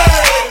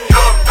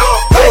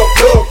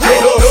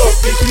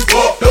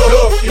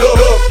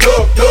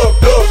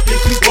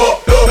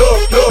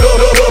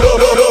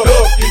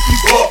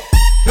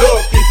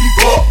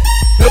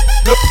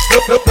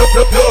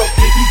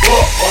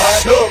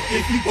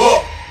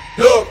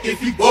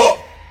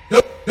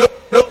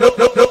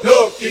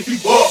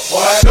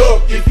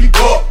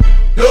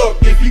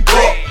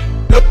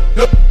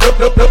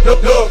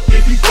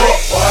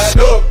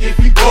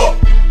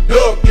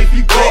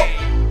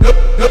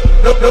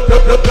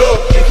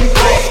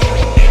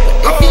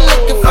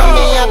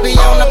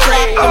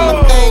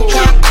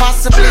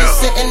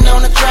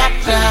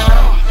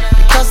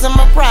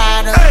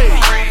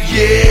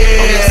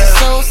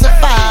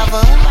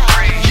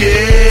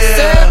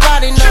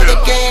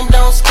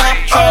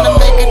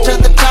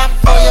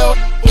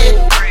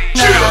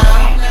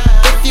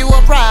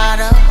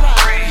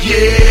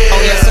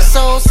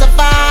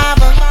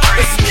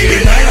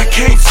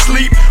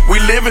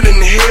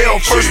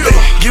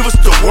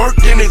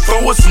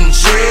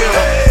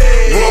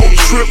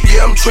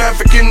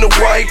 Trafficking the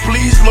white,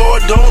 please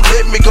Lord, don't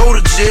let me go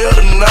to jail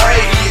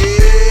tonight.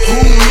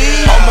 Who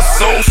me? I'm a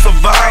soul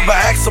survivor.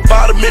 Ask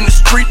about him in the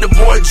street, the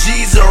boy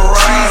G's a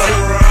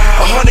rider.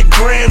 100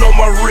 grand on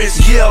my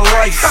wrist, yeah,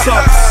 life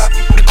sucks.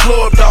 The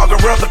club dog,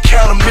 I'd rather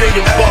count $1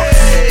 million.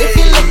 If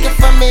you're looking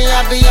for me,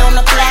 I'll be on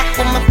the block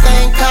with my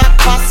thing cocked,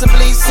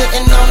 possibly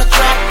sitting on a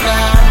trap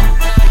now.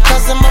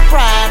 Because I'm a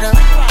rider.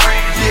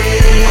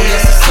 Oh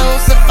yes, a soul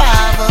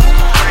survivor.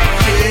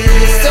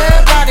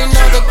 Everybody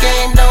know the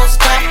game don't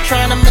stop.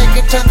 Trying to make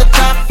it to the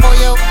top for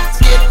your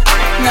get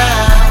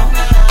now.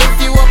 If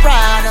you a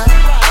rider,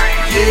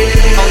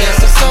 oh yes,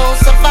 a soul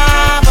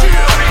survivor.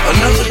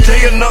 Another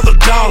day, another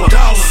dollar.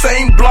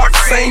 Same block,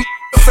 same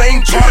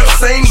park,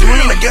 same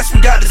green. I guess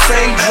we got the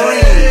same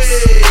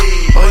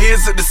dreams. Or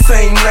is it the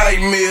same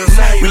nightmares?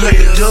 We let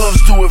the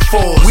doves do it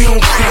for us. We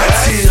don't cry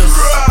tears.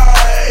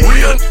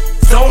 Real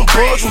don't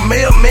budge when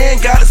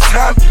mailman got his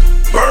time.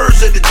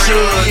 Birds at the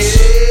judge.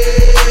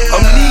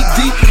 I'm knee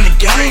deep in the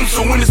game,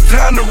 so when it's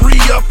time to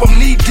re-up, I'm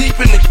knee deep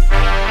in the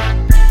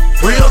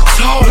real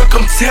talk. Look,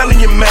 I'm telling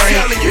you,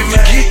 man, if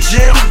you get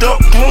jammed up,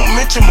 won't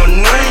mention my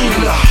name.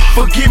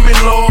 Forgive me,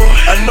 Lord,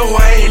 I know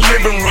I ain't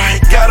living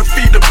right. Gotta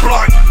feed the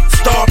block,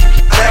 starve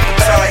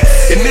appetite.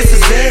 And this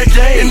is every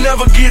day, it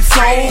never gets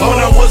old. When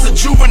I was a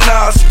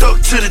juvenile, stuck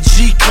to the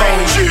G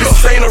code.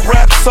 This ain't a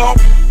rap song,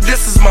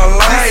 this is my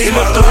life. And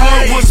if the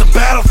hood was a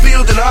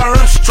battlefield, then I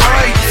earned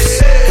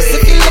stripes. Cause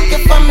if you're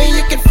looking for me,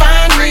 you can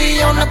find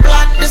me on the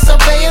block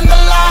disobeying the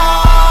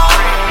law.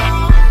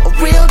 A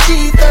real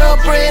G,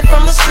 thoroughbred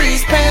from the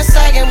streets, pants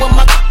sagging with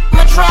my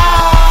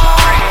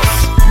drawers.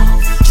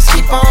 Just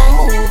keep on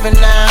moving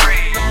now.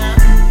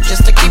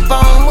 Just to keep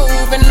on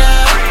moving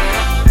now.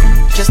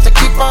 Just to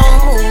keep on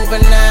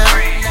moving now.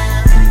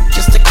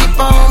 Just to keep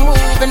on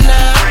moving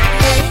now.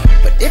 Hey.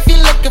 But if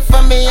you're looking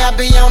for me, I'll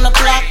be on the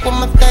block with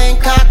my thing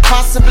cocked,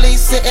 possibly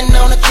sitting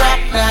on a trap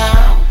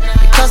now.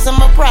 Because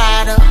I'm a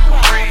rider.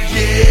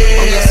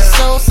 Oh yes, a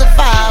soul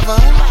survivor.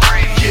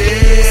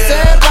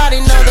 Everybody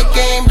know the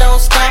game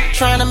don't stop.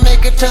 Trying to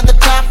make it to the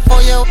top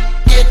for your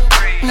get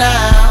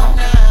now.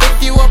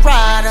 If you a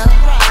rider,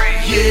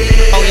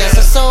 oh yes,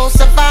 a soul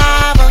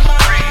survivor.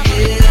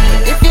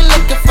 If you're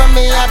looking for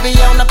me, I'll be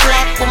on the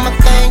block with my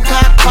thing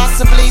cocked,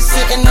 possibly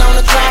sitting on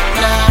a drop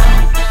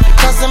now.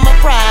 Because I'm a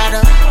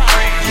rider.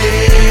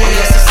 Oh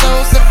yes, a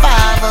soul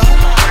survivor.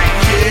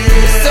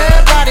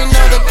 Everybody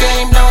know the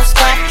game don't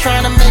stop.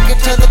 Trying to make it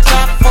to the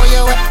top for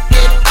your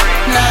get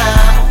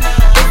now.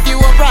 If you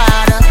a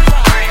rider,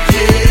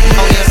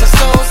 oh yes, a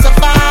soul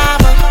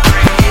survivor.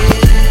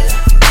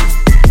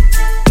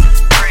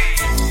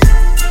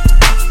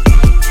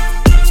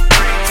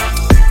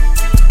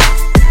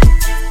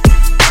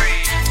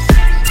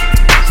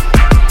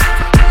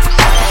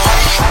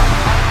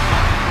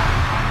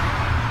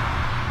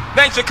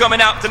 Thanks for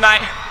coming out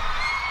tonight.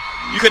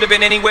 You could have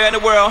been anywhere in the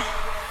world,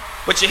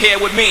 but you're here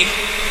with me.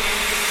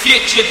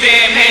 Get your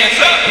damn hands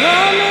up.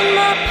 Numbing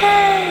my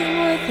pain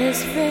with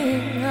his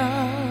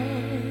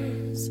fingers.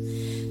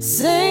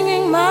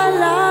 singing my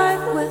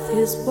life with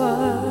his words,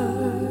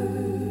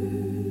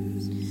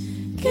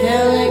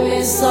 killing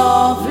me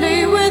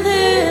softly with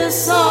his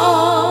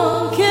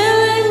song,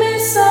 killing me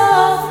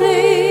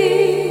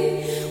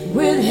softly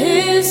with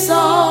his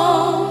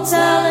song,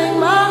 telling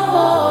my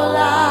whole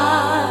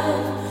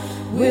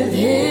life with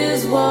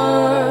his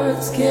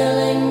words,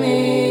 killing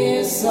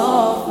me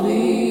softly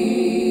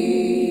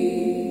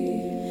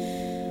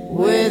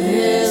with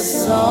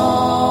his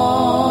song.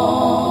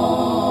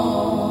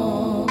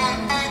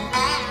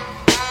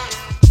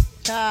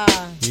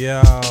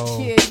 Yo,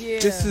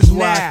 this is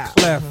why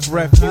Clef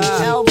Refugee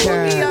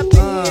Camp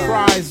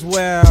cries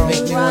well.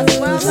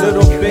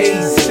 Little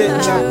bass sitting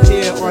up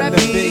here on the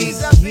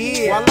bass.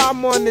 While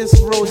I'm on this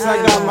road,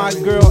 I got my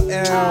girl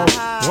L.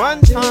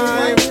 One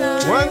time.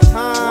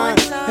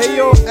 Hey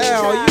yo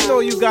L, you know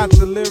you got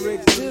the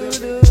lyrics.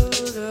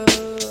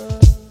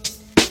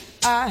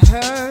 I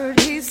heard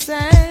he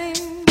sang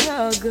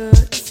a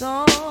good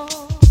song.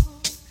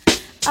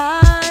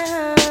 I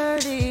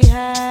heard he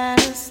had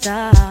a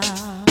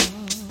style,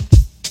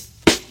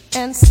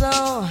 and so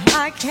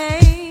I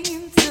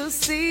came to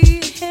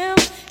see him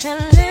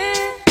and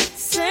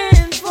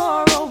listen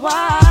for a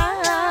while.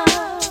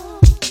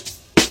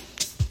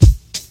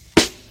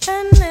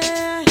 And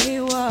there he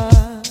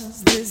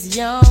was, this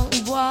young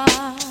boy,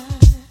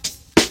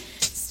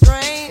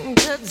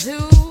 stranger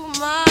to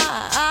my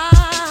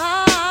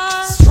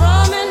eyes,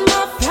 strumming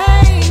my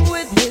pain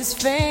with his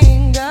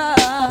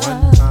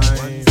fingers,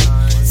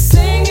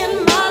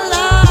 singing my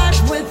life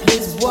with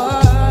his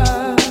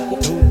words,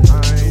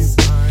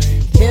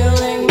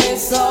 killing me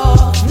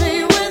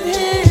softly with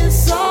his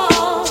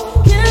song,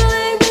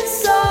 killing me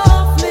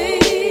softly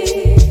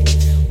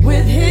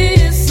with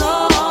his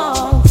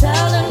song,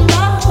 telling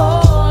my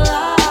whole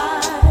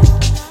life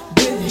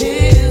with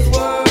his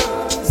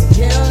words,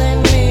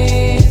 killing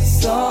me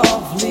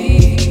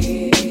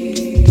softly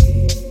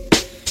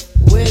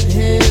with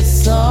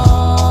his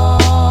song.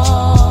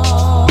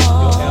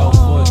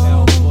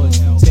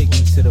 Take me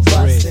to the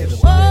bridge.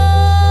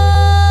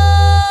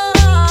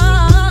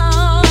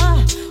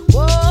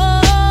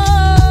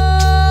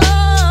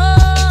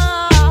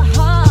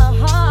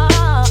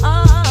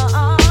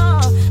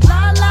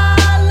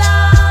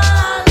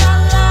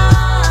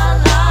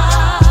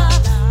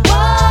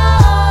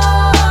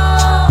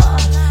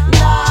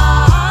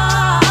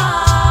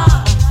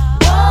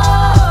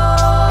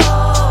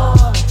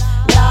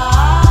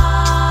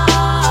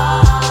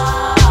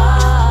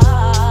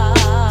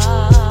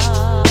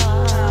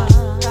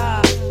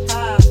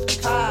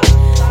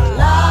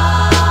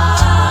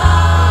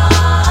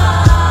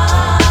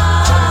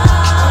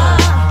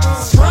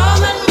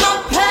 Strumming my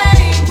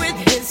pain with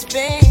his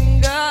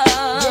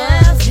fingers.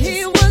 Yes,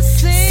 he was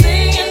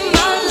singing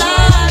my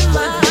life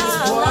with his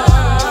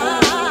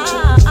words,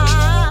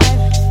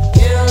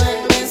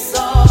 killing me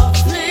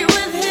softly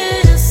with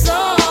his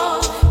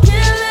song,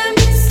 killing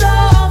me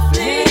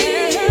softly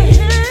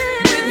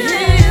with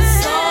his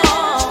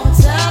song,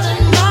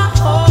 telling my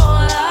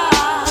whole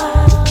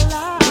life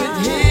with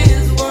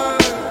his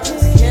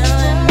words,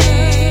 killing me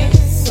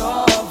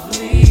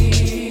softly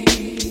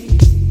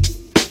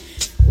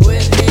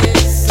with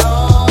his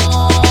song.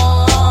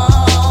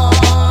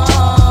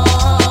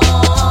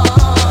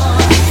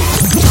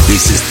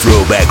 This is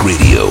Throwback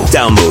Radio.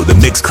 Download the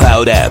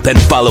Mixcloud app and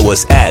follow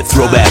us at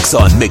Throwbacks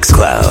on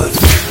Mixcloud.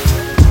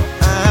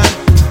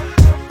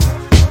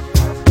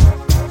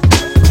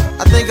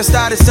 I think I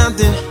started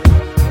something.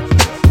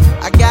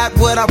 I got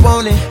what I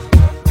wanted.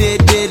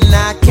 Didn't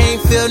I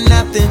can't feel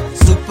nothing.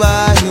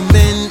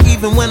 Superhuman,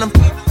 even when I'm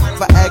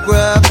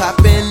Viagra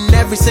popping.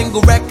 Every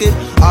single record,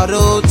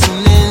 auto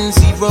tuning,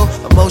 zero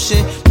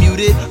emotion,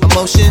 muted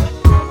emotion,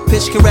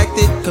 pitch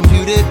corrected,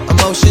 computed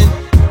emotion.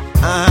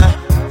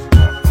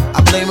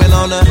 I blame it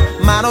on a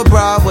model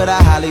bra with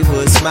a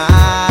Hollywood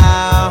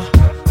smile.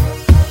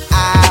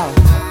 Ow,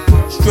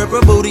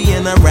 stripper booty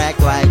in a rack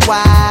like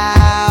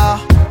wow.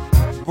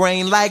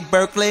 Brain like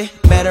Berkeley,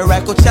 met her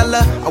at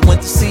Coachella. I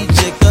went to see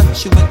Jigga,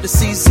 she went to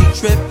see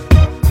Z-Trip.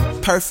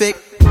 Perfect,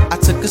 I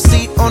took a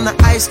seat on the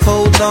ice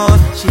cold lawn.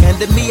 She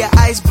handed me an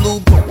ice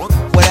blue,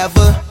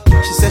 whatever.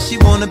 She said she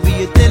wanna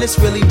be a dentist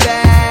really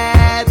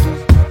bad.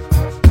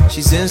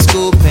 She's in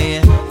school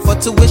paying for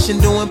tuition,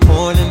 doing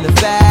porn in the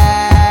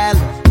valley.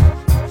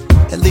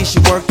 At least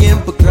you working,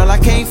 but girl, I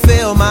can't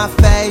feel my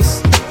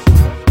face.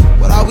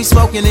 What are we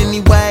smoking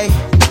anyway?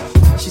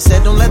 She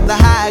said don't let the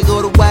high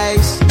go to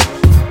waste.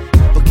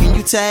 But can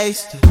you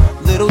taste a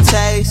little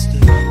taste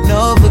of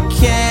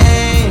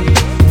Novocaine,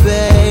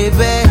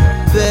 baby,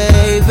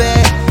 baby,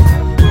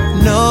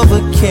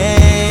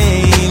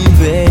 Novocaine,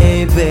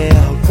 baby, I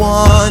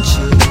want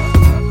you.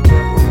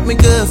 Fuck me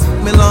good, fuck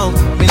me long,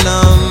 fuck me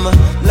numb.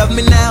 Love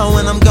me now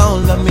when I'm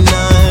gone, love me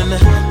none.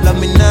 Love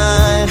me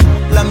none,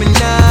 love me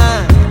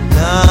none.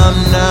 Numb,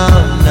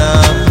 numb,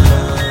 numb.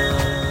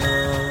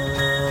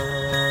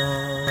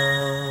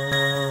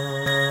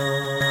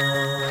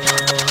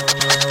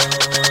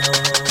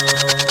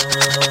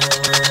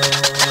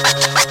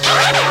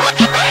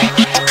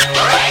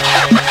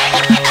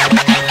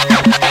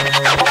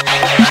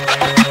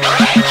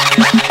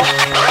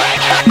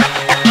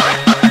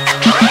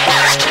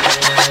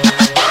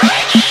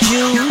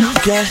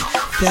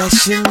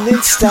 fashion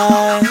and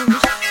style.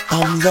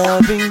 I'm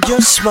loving your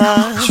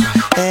smile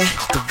and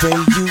the way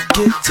you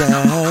get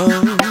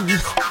down.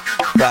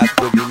 Rock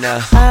with me now.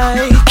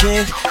 I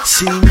can't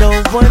see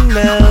no one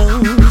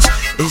else.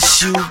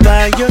 It's you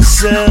by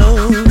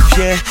yourself,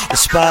 yeah, in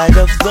spite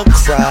of the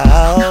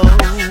crowd.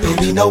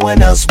 Baby, no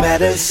one else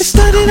matters. It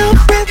started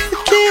off with a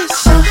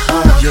kiss,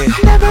 yeah.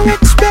 Never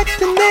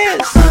expecting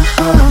this,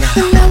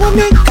 and now I'm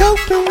in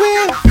coping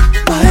with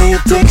my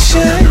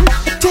addiction.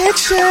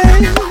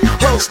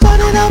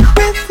 Started off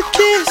with a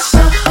kiss,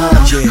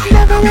 yeah.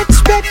 Never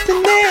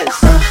expecting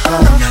this,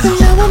 and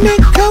now I'm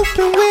in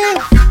coping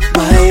with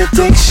my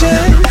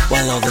addiction.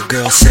 While all the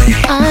girls say,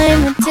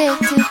 I'm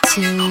addicted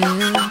to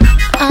you.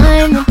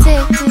 I'm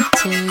addicted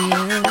to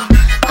you.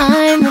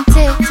 I'm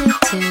addicted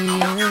to you.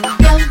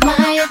 You're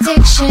my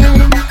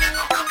addiction.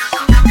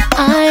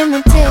 I'm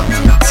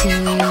addicted to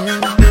you.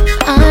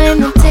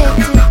 I'm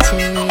addicted to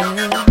you.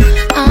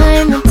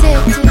 I'm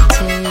addicted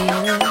to you.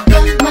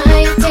 You're my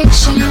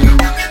addiction.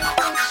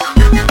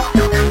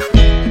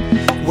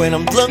 when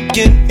I'm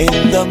looking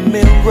in the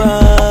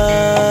mirror,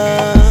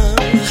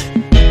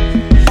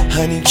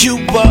 honey, you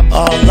are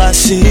all I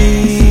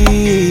see,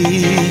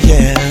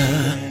 yeah.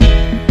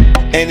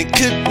 And it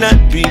could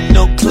not be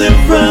no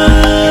clearer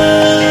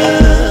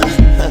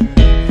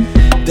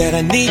that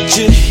I need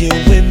you here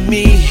with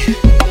me.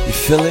 You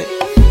feel it?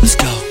 Let's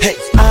go. Hey,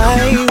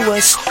 I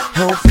was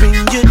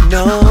hoping you'd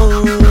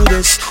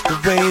notice the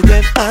way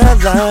that I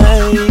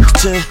like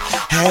to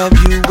have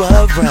you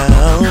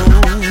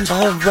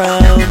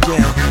around,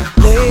 yeah.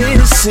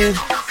 Listen,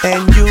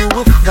 and you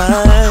will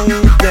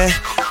find that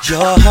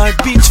your heart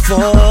beats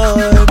for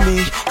me.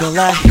 Girl,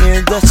 I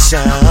hear the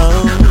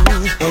sound,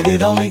 and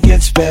it only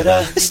gets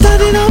better. It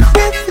started off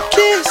with a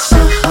kiss,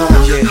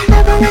 yeah.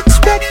 Never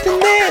expecting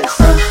this,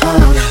 and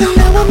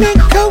now I'm in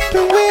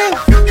coping with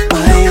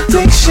my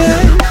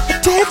addiction.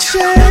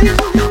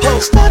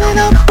 Started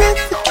off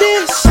with a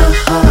kiss,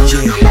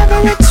 yeah.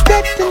 Never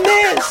expecting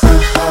this,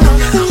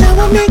 and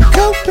now I'm in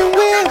coping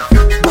with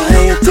my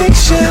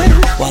addiction.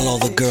 While all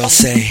the girls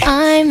say,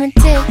 I'm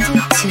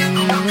addicted to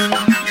you.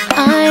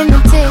 I'm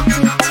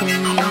addicted to you.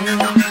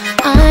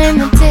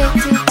 I'm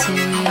addicted to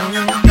you.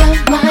 You're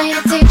my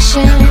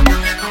addiction.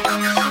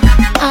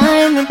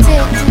 I'm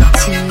addicted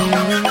to you.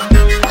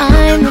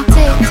 I'm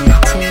addicted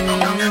to you.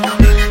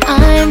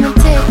 I'm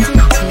addicted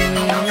to you.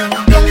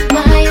 You're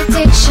my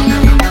addiction.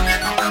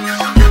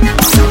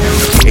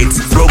 It's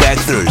Throwback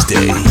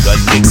Thursday on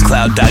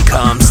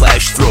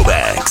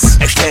Mixcloud.com/throwbacks.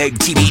 Hashtag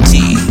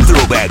TBT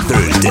Throwback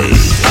Thursday.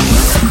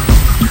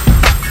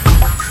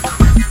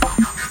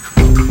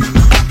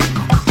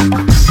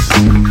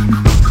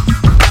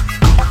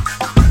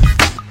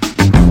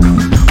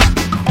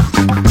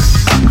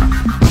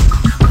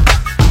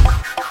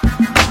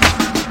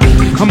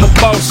 I'm a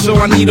boss, so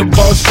I need a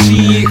boss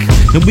chick.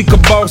 And we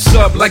can boss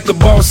up like the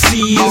boss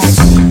is.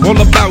 All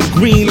about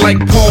green like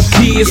Paul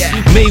Pierce.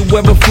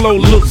 Mayweather flow,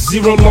 look,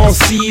 zero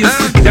losses.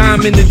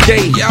 Dime in the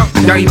day,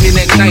 diamond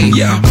at night.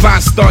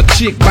 5-star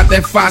chick, bout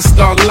that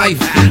 5-star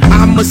life.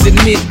 I must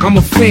admit, I'm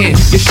a fan.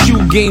 Your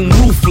shoe game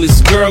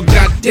ruthless, girl,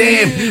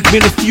 goddamn.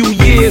 Been a few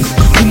years,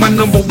 you my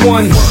number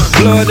one.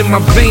 Blood in my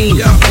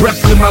veins,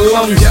 breath in my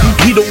lungs.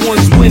 We the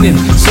ones winning,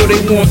 so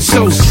they want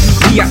toast.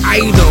 We an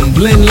item,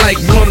 blend like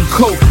rum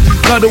coke.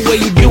 Love the way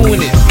you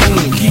doing it,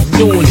 keep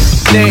doing it.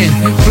 Damn,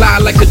 fly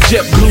like a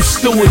JetBlue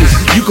stewardess.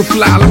 You can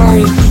fly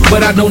alone,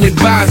 but I don't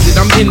advise it.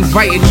 I'm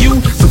inviting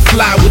you to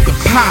fly with the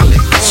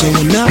pilot. So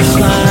when I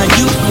fly,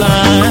 you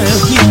fly,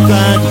 we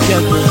fly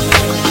together.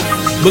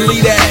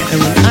 Believe that. And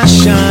when I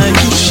shine,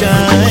 you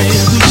shine,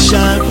 we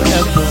shine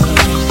forever.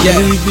 Yeah,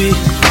 baby.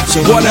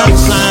 So when I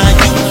fly,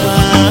 you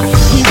fly,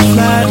 we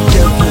fly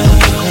together.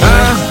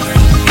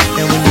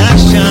 And when I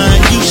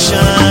shine, you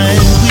shine,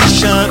 we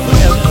shine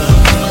forever.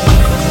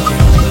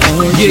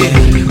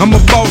 Yeah, I'm a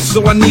boss,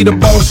 so I need a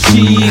boss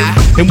chick.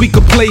 And we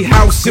could play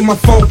house in my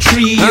 4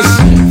 trees.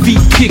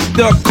 Feet kicked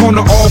up,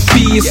 corner all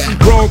fears.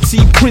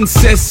 Royalty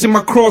princess in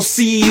my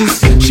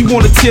crosses. She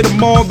wanna tear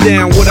them all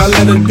down, what I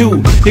let her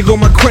do. Here go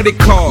my credit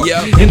card,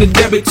 and the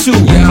debit too.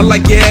 I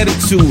like your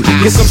attitude,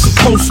 yes I'm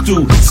supposed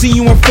to. See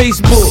you on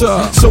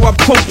Facebook, so I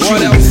poke you.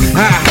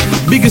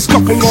 Biggest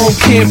couple on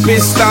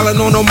campus,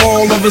 styling on them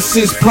all ever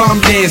since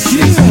prom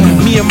dances.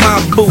 Me and my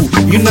boo,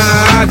 you know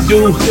how I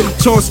do.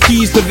 Toss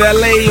keys to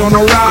valet on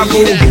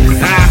arrival.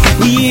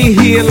 We in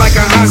here like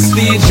a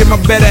hostage, and my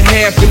better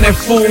half in that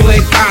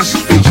full-length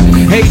ostrich.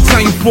 Every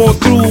time you fall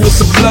through,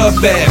 it's a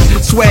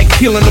bloodbath. Swag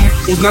killing them,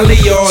 now lay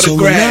your autograph. So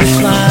when I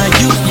fly,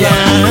 you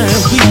fly,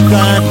 we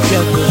fly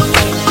together.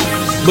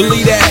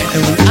 Believe that.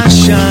 And when I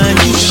shine,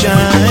 you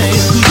shine,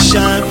 we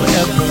shine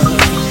forever.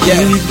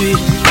 Yeah, baby.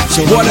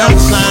 So when I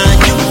fly,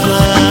 you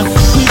fly,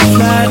 we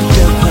fly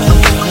together.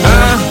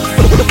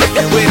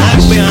 And when I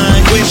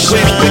shine, you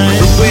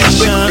shine, we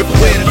shine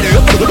forever.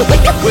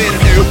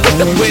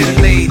 Where the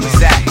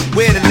ladies at?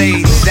 Where the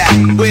ladies at?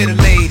 Where the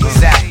ladies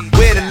at?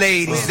 Where the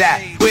ladies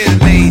at? Where the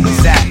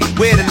ladies at?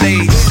 Where the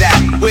ladies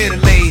at? Where the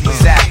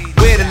ladies at?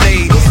 Where the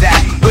ladies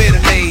at? Where the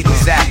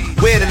ladies at?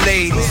 Where the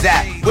ladies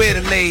at? Where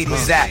the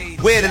ladies at?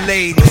 Where the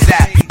ladies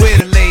at? Where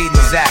the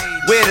ladies at?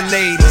 Where the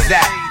ladies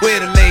at? Where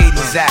the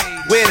ladies at?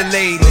 Where the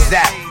ladies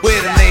at?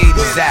 Where the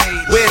ladies at?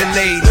 Where the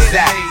ladies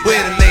at?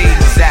 Where the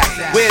ladies at?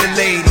 Where the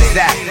ladies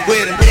at?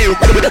 Where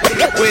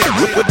the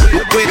ladies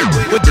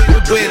at?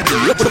 Where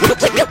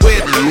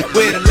the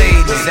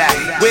ladies at?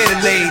 Where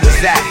the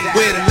ladies at?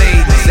 Where the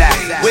ladies at?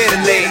 Where the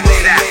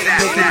ladies at?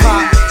 Make it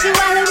pop.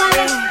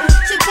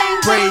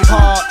 Brave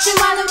heart.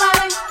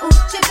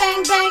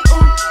 Bang bang,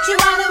 ooh, she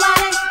wanna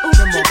wanna, ooh,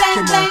 she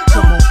bang bang,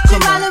 ooh, she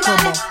wanna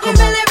wanna. He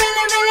really,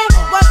 really, really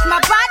works my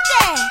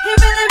body. He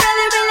really,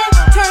 really, really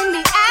turned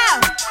me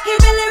out. He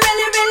really,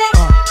 really, really,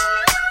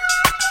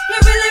 he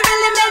really,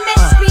 really made me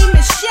scream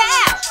and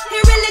shout. He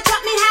really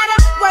taught me how to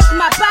work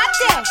my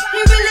body.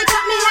 He really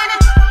taught me how to.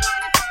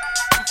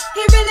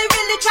 He really,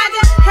 really tried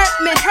to hurt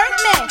me.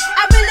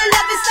 I really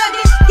love his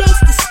ugly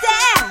gangsta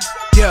style.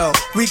 Yo,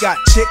 we got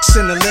chicks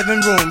in the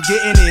living room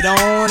getting it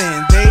on,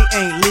 and they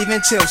ain't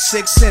leaving till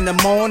 6 in the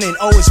morning.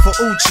 O is for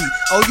Uchi.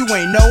 Oh, you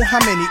ain't know how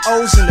many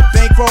O's in the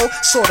bankroll?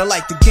 Sorta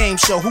like the game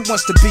show, Who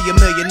Wants to Be a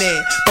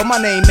Millionaire? But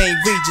my name ain't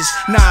Regis.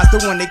 Nah, it's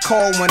the one they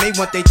call when they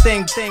want they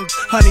thing.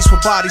 Honeys for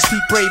bodies,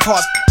 Pete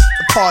Bravehearts.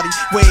 Party,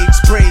 waves,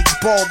 braids,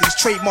 baldies,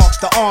 trademarks,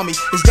 the army.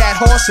 Is that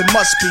horse? It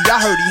must be.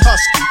 I heard he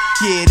husky.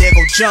 Yeah, there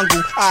go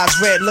jungle, eyes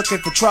red, looking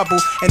for trouble.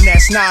 And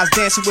that's Nas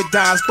dancing with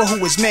dimes, but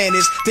who his man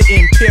is? The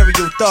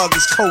Imperial Thug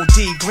is Code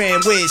D,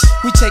 Grand Wiz.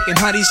 We taking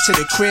honeys to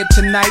the crib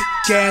tonight.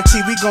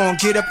 Guarantee we gon'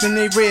 get up in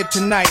they rib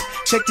tonight.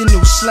 Check the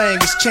new slang,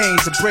 it's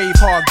changed, the brave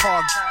hard.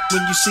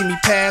 When you see me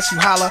pass, you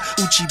holla,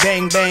 Uchi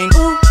bang bang.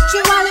 Ooh, she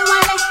wanna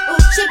wanna, ooh,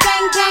 she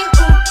bang bang,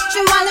 ooh,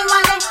 she wanna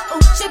wanna,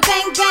 ooh, she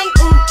bang bang,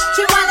 ooh,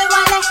 she wanna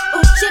wanna,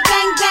 ooh, she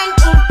bang bang,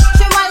 ooh,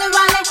 she wanna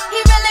wanna. He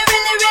really,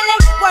 really, really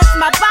works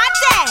my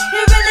body. He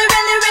really,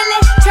 really, really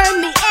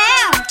turned me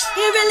out.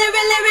 He really,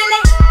 really,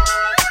 really,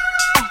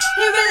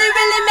 he really,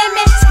 really made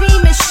me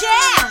scream and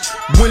shout.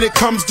 When it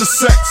comes to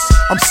sex,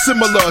 I'm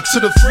similar to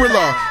the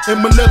Thriller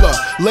in Manila.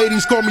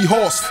 Ladies call me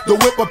Horse, the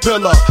Whipper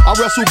Pillar. I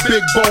wrestle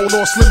big bone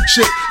or slim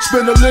chick.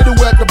 Spin a little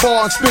at the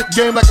bar and spit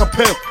game like a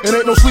pimp. It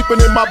ain't no sleeping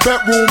in my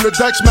bedroom, the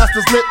Dice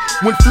Master's lit.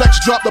 When Flex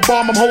drop the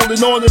bomb, I'm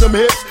holding on to them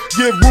hips.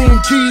 Give room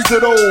keys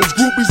to those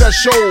groupies at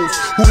shows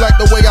who like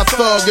the way I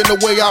thug and the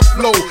way I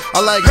flow.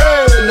 I like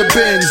hey in the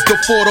Benz, the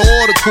Ford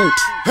or the coupe.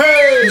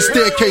 Hey, the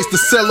staircase, the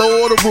cellar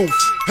or the roof.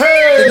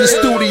 Hey, in the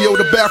studio,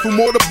 the bathroom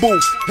or the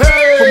booth.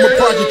 Hey, from a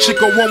project chick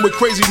or one with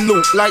crazy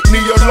loot, like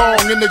Nia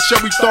Long in the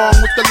cherry thong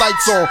with the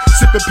lights on,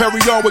 sipping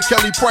Perry on with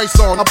Kelly Price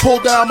on. I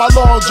pull down my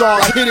long john,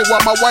 I hit it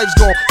while my wife's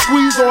gone.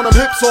 Squeeze on them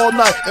hips all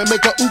night and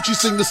make her Uchi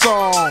sing the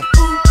song.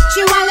 Ooh,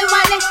 she wanna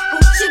wanna,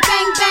 ooh, she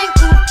bang bang,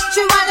 ooh,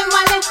 she wanna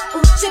wanna,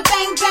 ooh, she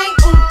bang bang,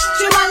 ooh,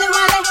 she wanna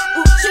wanna,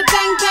 ooh, she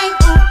bang bang,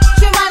 ooh,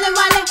 she wanna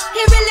wanna.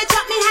 He really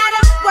taught me how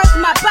to work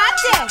my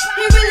body.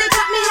 He really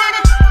taught me how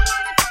to.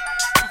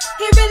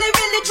 He really,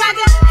 really tried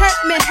to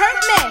hurt me.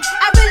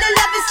 I really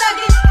love his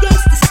ugly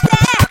gangsta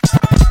style.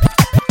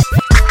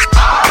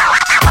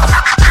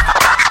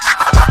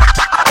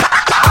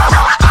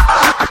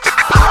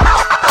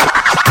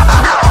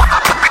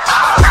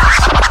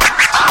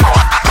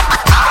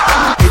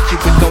 Hit you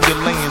with no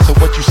delaying, so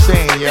what you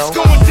saying, yo? It's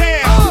going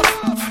down.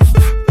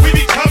 We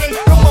be coming.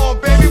 Come on,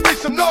 baby, we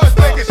some noise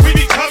makers. We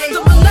be coming.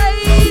 The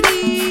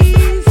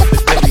ladies.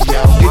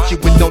 Hit you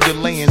with no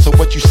delaying, so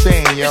what you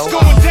saying, yo? It's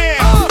going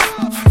down.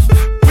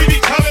 We be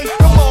coming.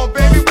 Come on,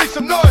 baby, we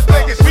some noise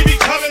makers. We be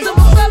coming. The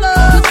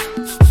fellas.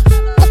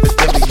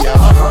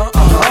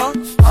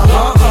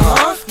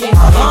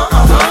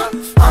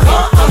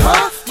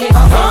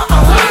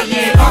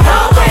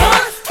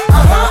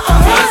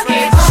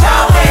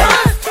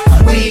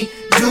 We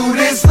do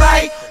this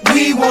like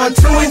we want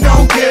to and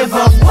don't give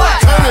up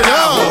what? Turn it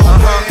on.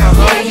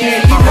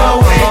 Yeah, you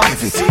know it.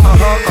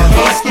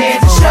 Ain't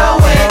scared to show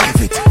it.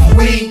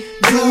 We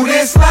do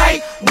this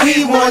like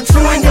we want to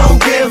and don't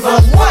give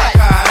up what?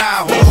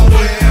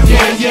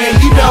 Yeah,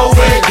 you know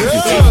it.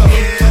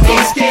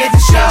 Ain't scared to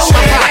show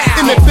it.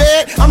 In the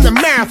bed, I'm the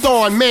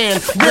marathon man,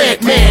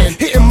 red man,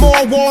 hitting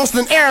more walls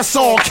than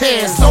aerosol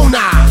cans, don't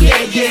I?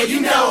 Yeah,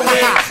 you know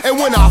it. And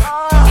when I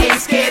Ain't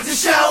scared to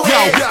show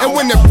Yo, it. and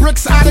when the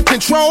bricks out of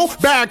control,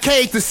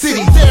 barricade the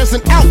city. There's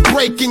an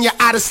outbreak in your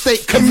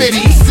out-of-state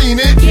committee. Seen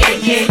it? Yeah,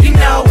 you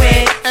know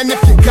it. And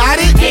if you got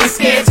it, Ain't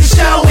scared to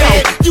show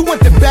it. you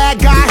want the bad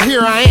guy?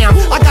 Here I am.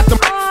 I got the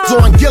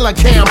on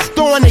Gillicam,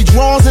 throwing they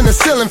drawers in a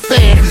ceiling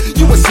fan.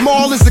 You as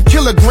small as a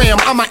kilogram.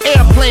 I'm an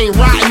airplane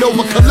riding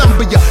over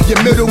Columbia. You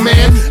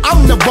middleman,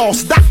 I'm the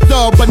boss,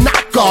 Dr.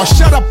 Banaka.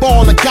 Shut up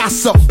all the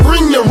gossip,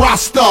 bring your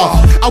roster.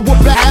 I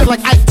whip back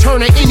like Ike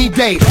Turner any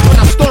day. When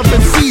I stomp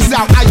MCs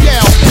out, I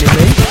yell.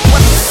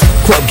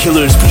 Club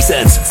Killers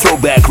presents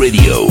Throwback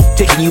Radio,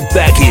 taking you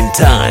back in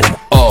time,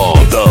 all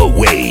the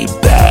way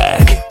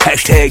back.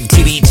 Hashtag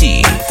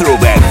TBT,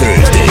 Throwback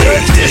Thursday.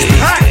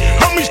 Hey,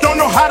 homies don't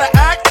know how to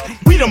act.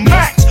 We the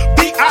max,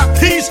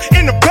 VIPs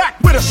in the back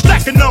with a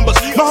stack of numbers.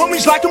 My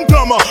homies like them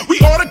dumber, we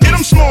oughta get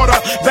them smarter.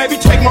 Baby,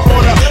 take my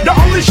order. The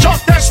only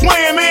shark that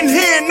swam in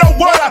here, no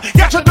water.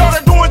 Got your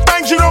daughter doing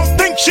things you don't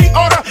think she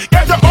oughta.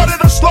 Got the order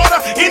to slaughter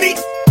any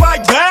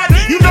like that.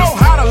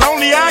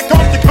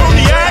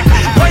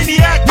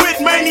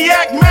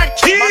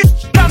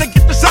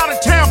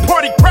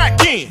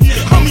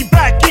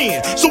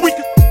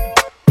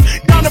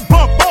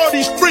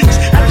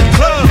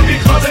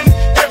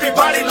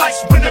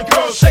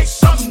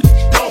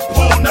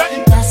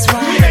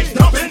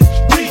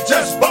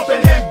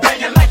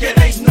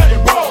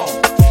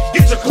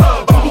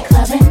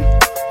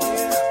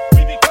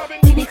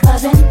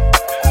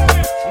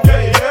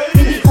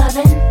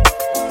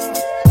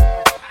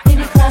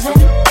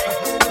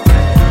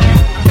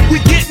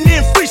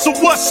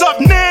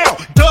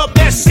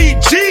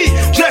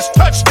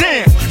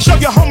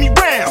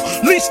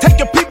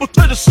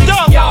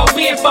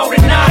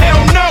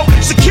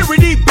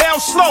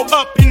 slow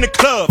up in the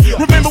club.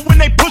 Remember when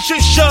they push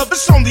and shove,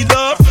 it's only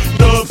love.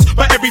 Love's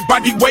for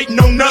everybody waiting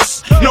on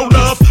us. No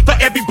love for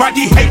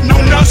everybody hating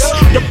on us.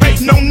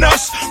 Debating on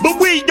us, but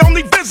we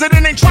only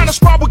visiting, ain't trying to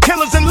squabble with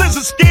killers and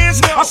lizard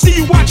skins. I see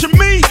you watching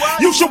me,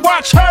 you should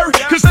watch her.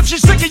 Cause if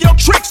she's sick of your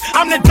tricks,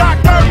 I'm the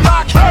doctor,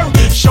 lock her.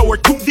 Show her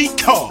to the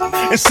car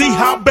and see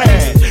how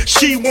bad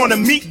she wanna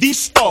meet these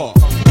stars.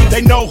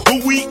 They know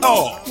who we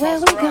are. Where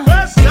we go?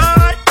 Last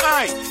night,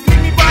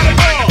 meet me by the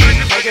bar.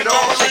 Take it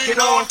on, take it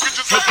on, take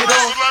it on,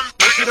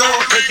 take it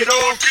on, take it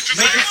on,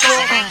 make it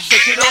strong.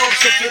 Shake it on,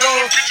 shake it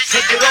on,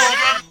 take it on,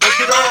 take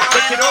it on,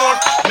 take it on,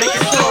 make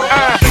it strong.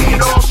 Take it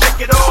on,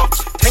 take it on,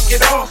 take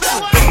it on,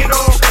 take it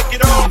on, take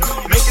it on,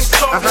 make it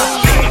strong. Take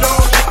it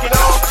on, take it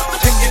on,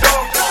 take it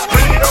on,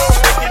 take it on,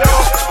 take it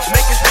on,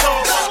 make it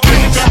strong.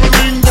 Take it down the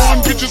ring, go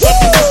on, get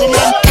yourself a whistle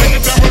on. Take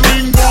it down the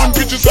ring, go on,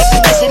 get yourself a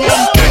whistle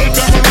on. Take it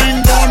down the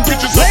ring, go on, get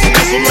yourself a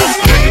whistle on.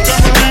 Take it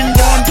down the ring,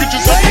 go on, get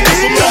yourself a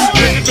whistle on.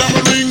 Take it down the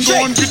ring, go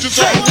on, get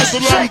yourself a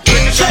whistle on.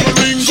 Take it down the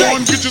ring, go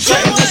on, get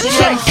yourself a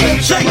whistle on. Take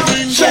it down the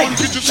ring, go on,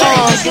 get yourself a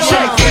whistle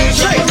on.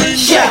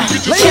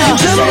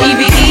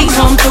 EVE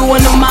come through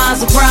in the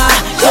Maserati.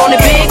 Throwing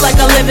it big like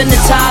I live in the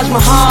Taj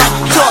Mahal.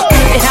 Talk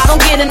it, I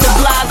don't get in the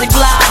blah.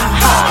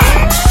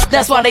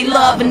 That's why they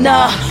loving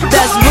her.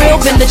 That's real,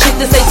 been the chick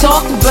that they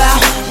talked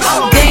about.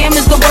 Damn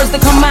is the words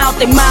that come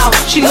out their mouth.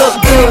 She look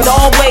good,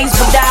 always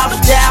without a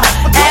doubt.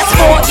 Ask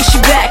for it,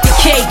 she back and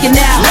caking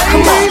out.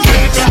 Come on. Take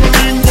it down the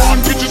ring, go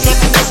on, get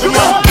yourself a whistle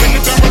on. Take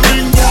it down the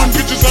ring, go on,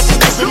 get yourself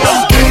a whistle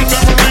on. Take it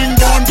down the ring,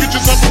 go on, get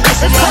yourself a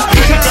whistle on.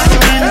 Take it down the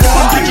ring, go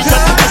on, get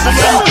yourself a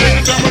whistle on. Take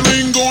it down the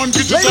ring, go on,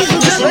 get yourself a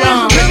whistle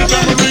on. Take it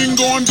down the ring,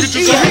 go on, get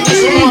yourself a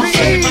whistle on.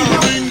 Take it down the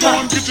ring, go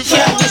on, get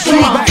yourself a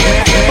whistle on.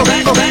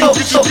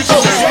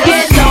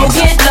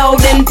 Get low,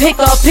 then pick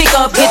up,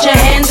 get your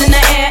hands in the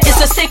air,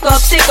 it's a stick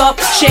up,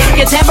 shake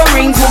your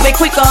tambourines, move it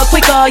quicker,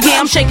 yeah,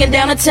 I'm shaking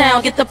down the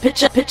town, get the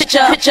picture,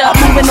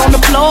 moving on the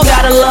floor,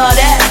 gotta love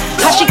that,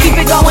 how she keep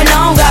it going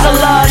on, gotta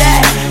love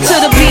that, to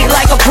the beat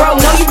like a pro,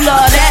 know you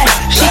love that,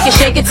 she can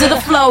shake it to the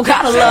flow,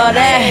 gotta love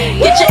that,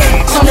 get your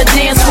ass on the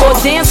dance floor,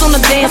 dance on the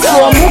dance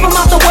floor, move them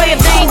out the way if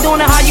they ain't doing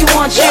it how you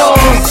want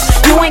yours,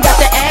 you ain't got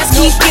to ask,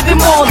 keep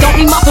giving more, don't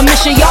need my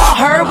permission, y'all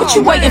heard, what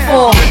you waiting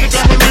for?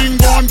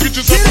 Get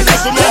yourself a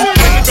whistle on.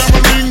 Take it down the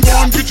ring, go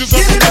on, get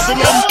yourself a whistle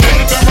on.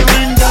 Take it down the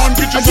ring, go on,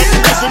 get yourself a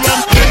whistle on.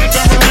 Take it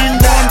down the ring,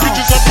 go on, get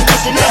yourself a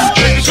whistle on.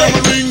 Take it down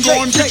the ring, go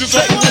on, get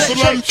yourself a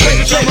whistle on.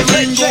 Take it down the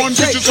ring, go on,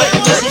 get yourself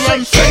a whistle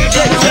on. Take it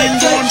down the ring,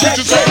 go on, get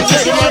yourself a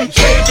whistle on.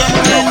 Take it down the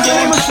ring, go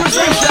on, get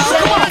yourself a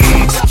whistle on.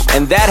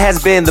 And that has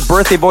been the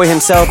birthday boy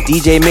himself,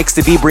 DJ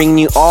Mixta, bringing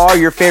you all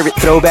your favorite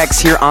throwbacks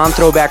here on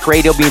Throwback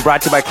Radio, being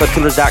brought to you by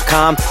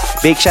ClubKillers.com.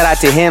 Big shout out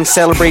to him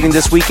celebrating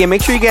this weekend.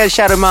 Make sure you guys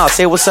shout him out.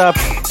 Say what's up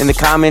in the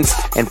comments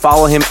and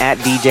follow him at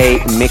DJ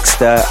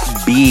Mixta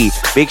B.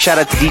 Big shout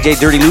out to DJ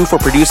Dirty Lou for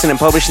producing and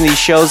publishing these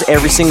shows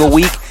every single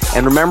week.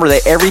 And remember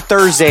that every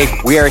Thursday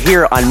we are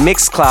here on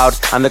Mixcloud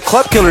on the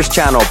Club Killers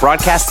channel,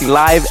 broadcasting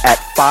live at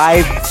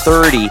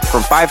 5:30.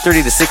 From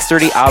 5:30 to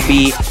 6:30, I'll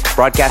be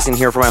broadcasting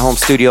here from my home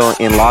studio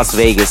in Las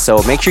Vegas.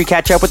 So make sure you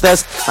catch up with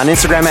us on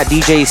Instagram at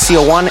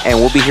DJCO1, and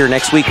we'll be here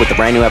next week with a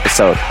brand new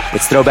episode.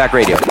 It's Throwback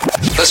Radio.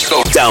 Let's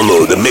go.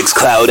 Download the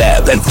Mixcloud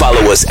app and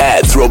follow us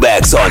at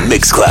Throwbacks on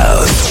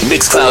Mixcloud.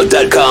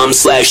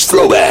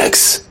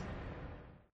 Mixcloud.com/throwbacks.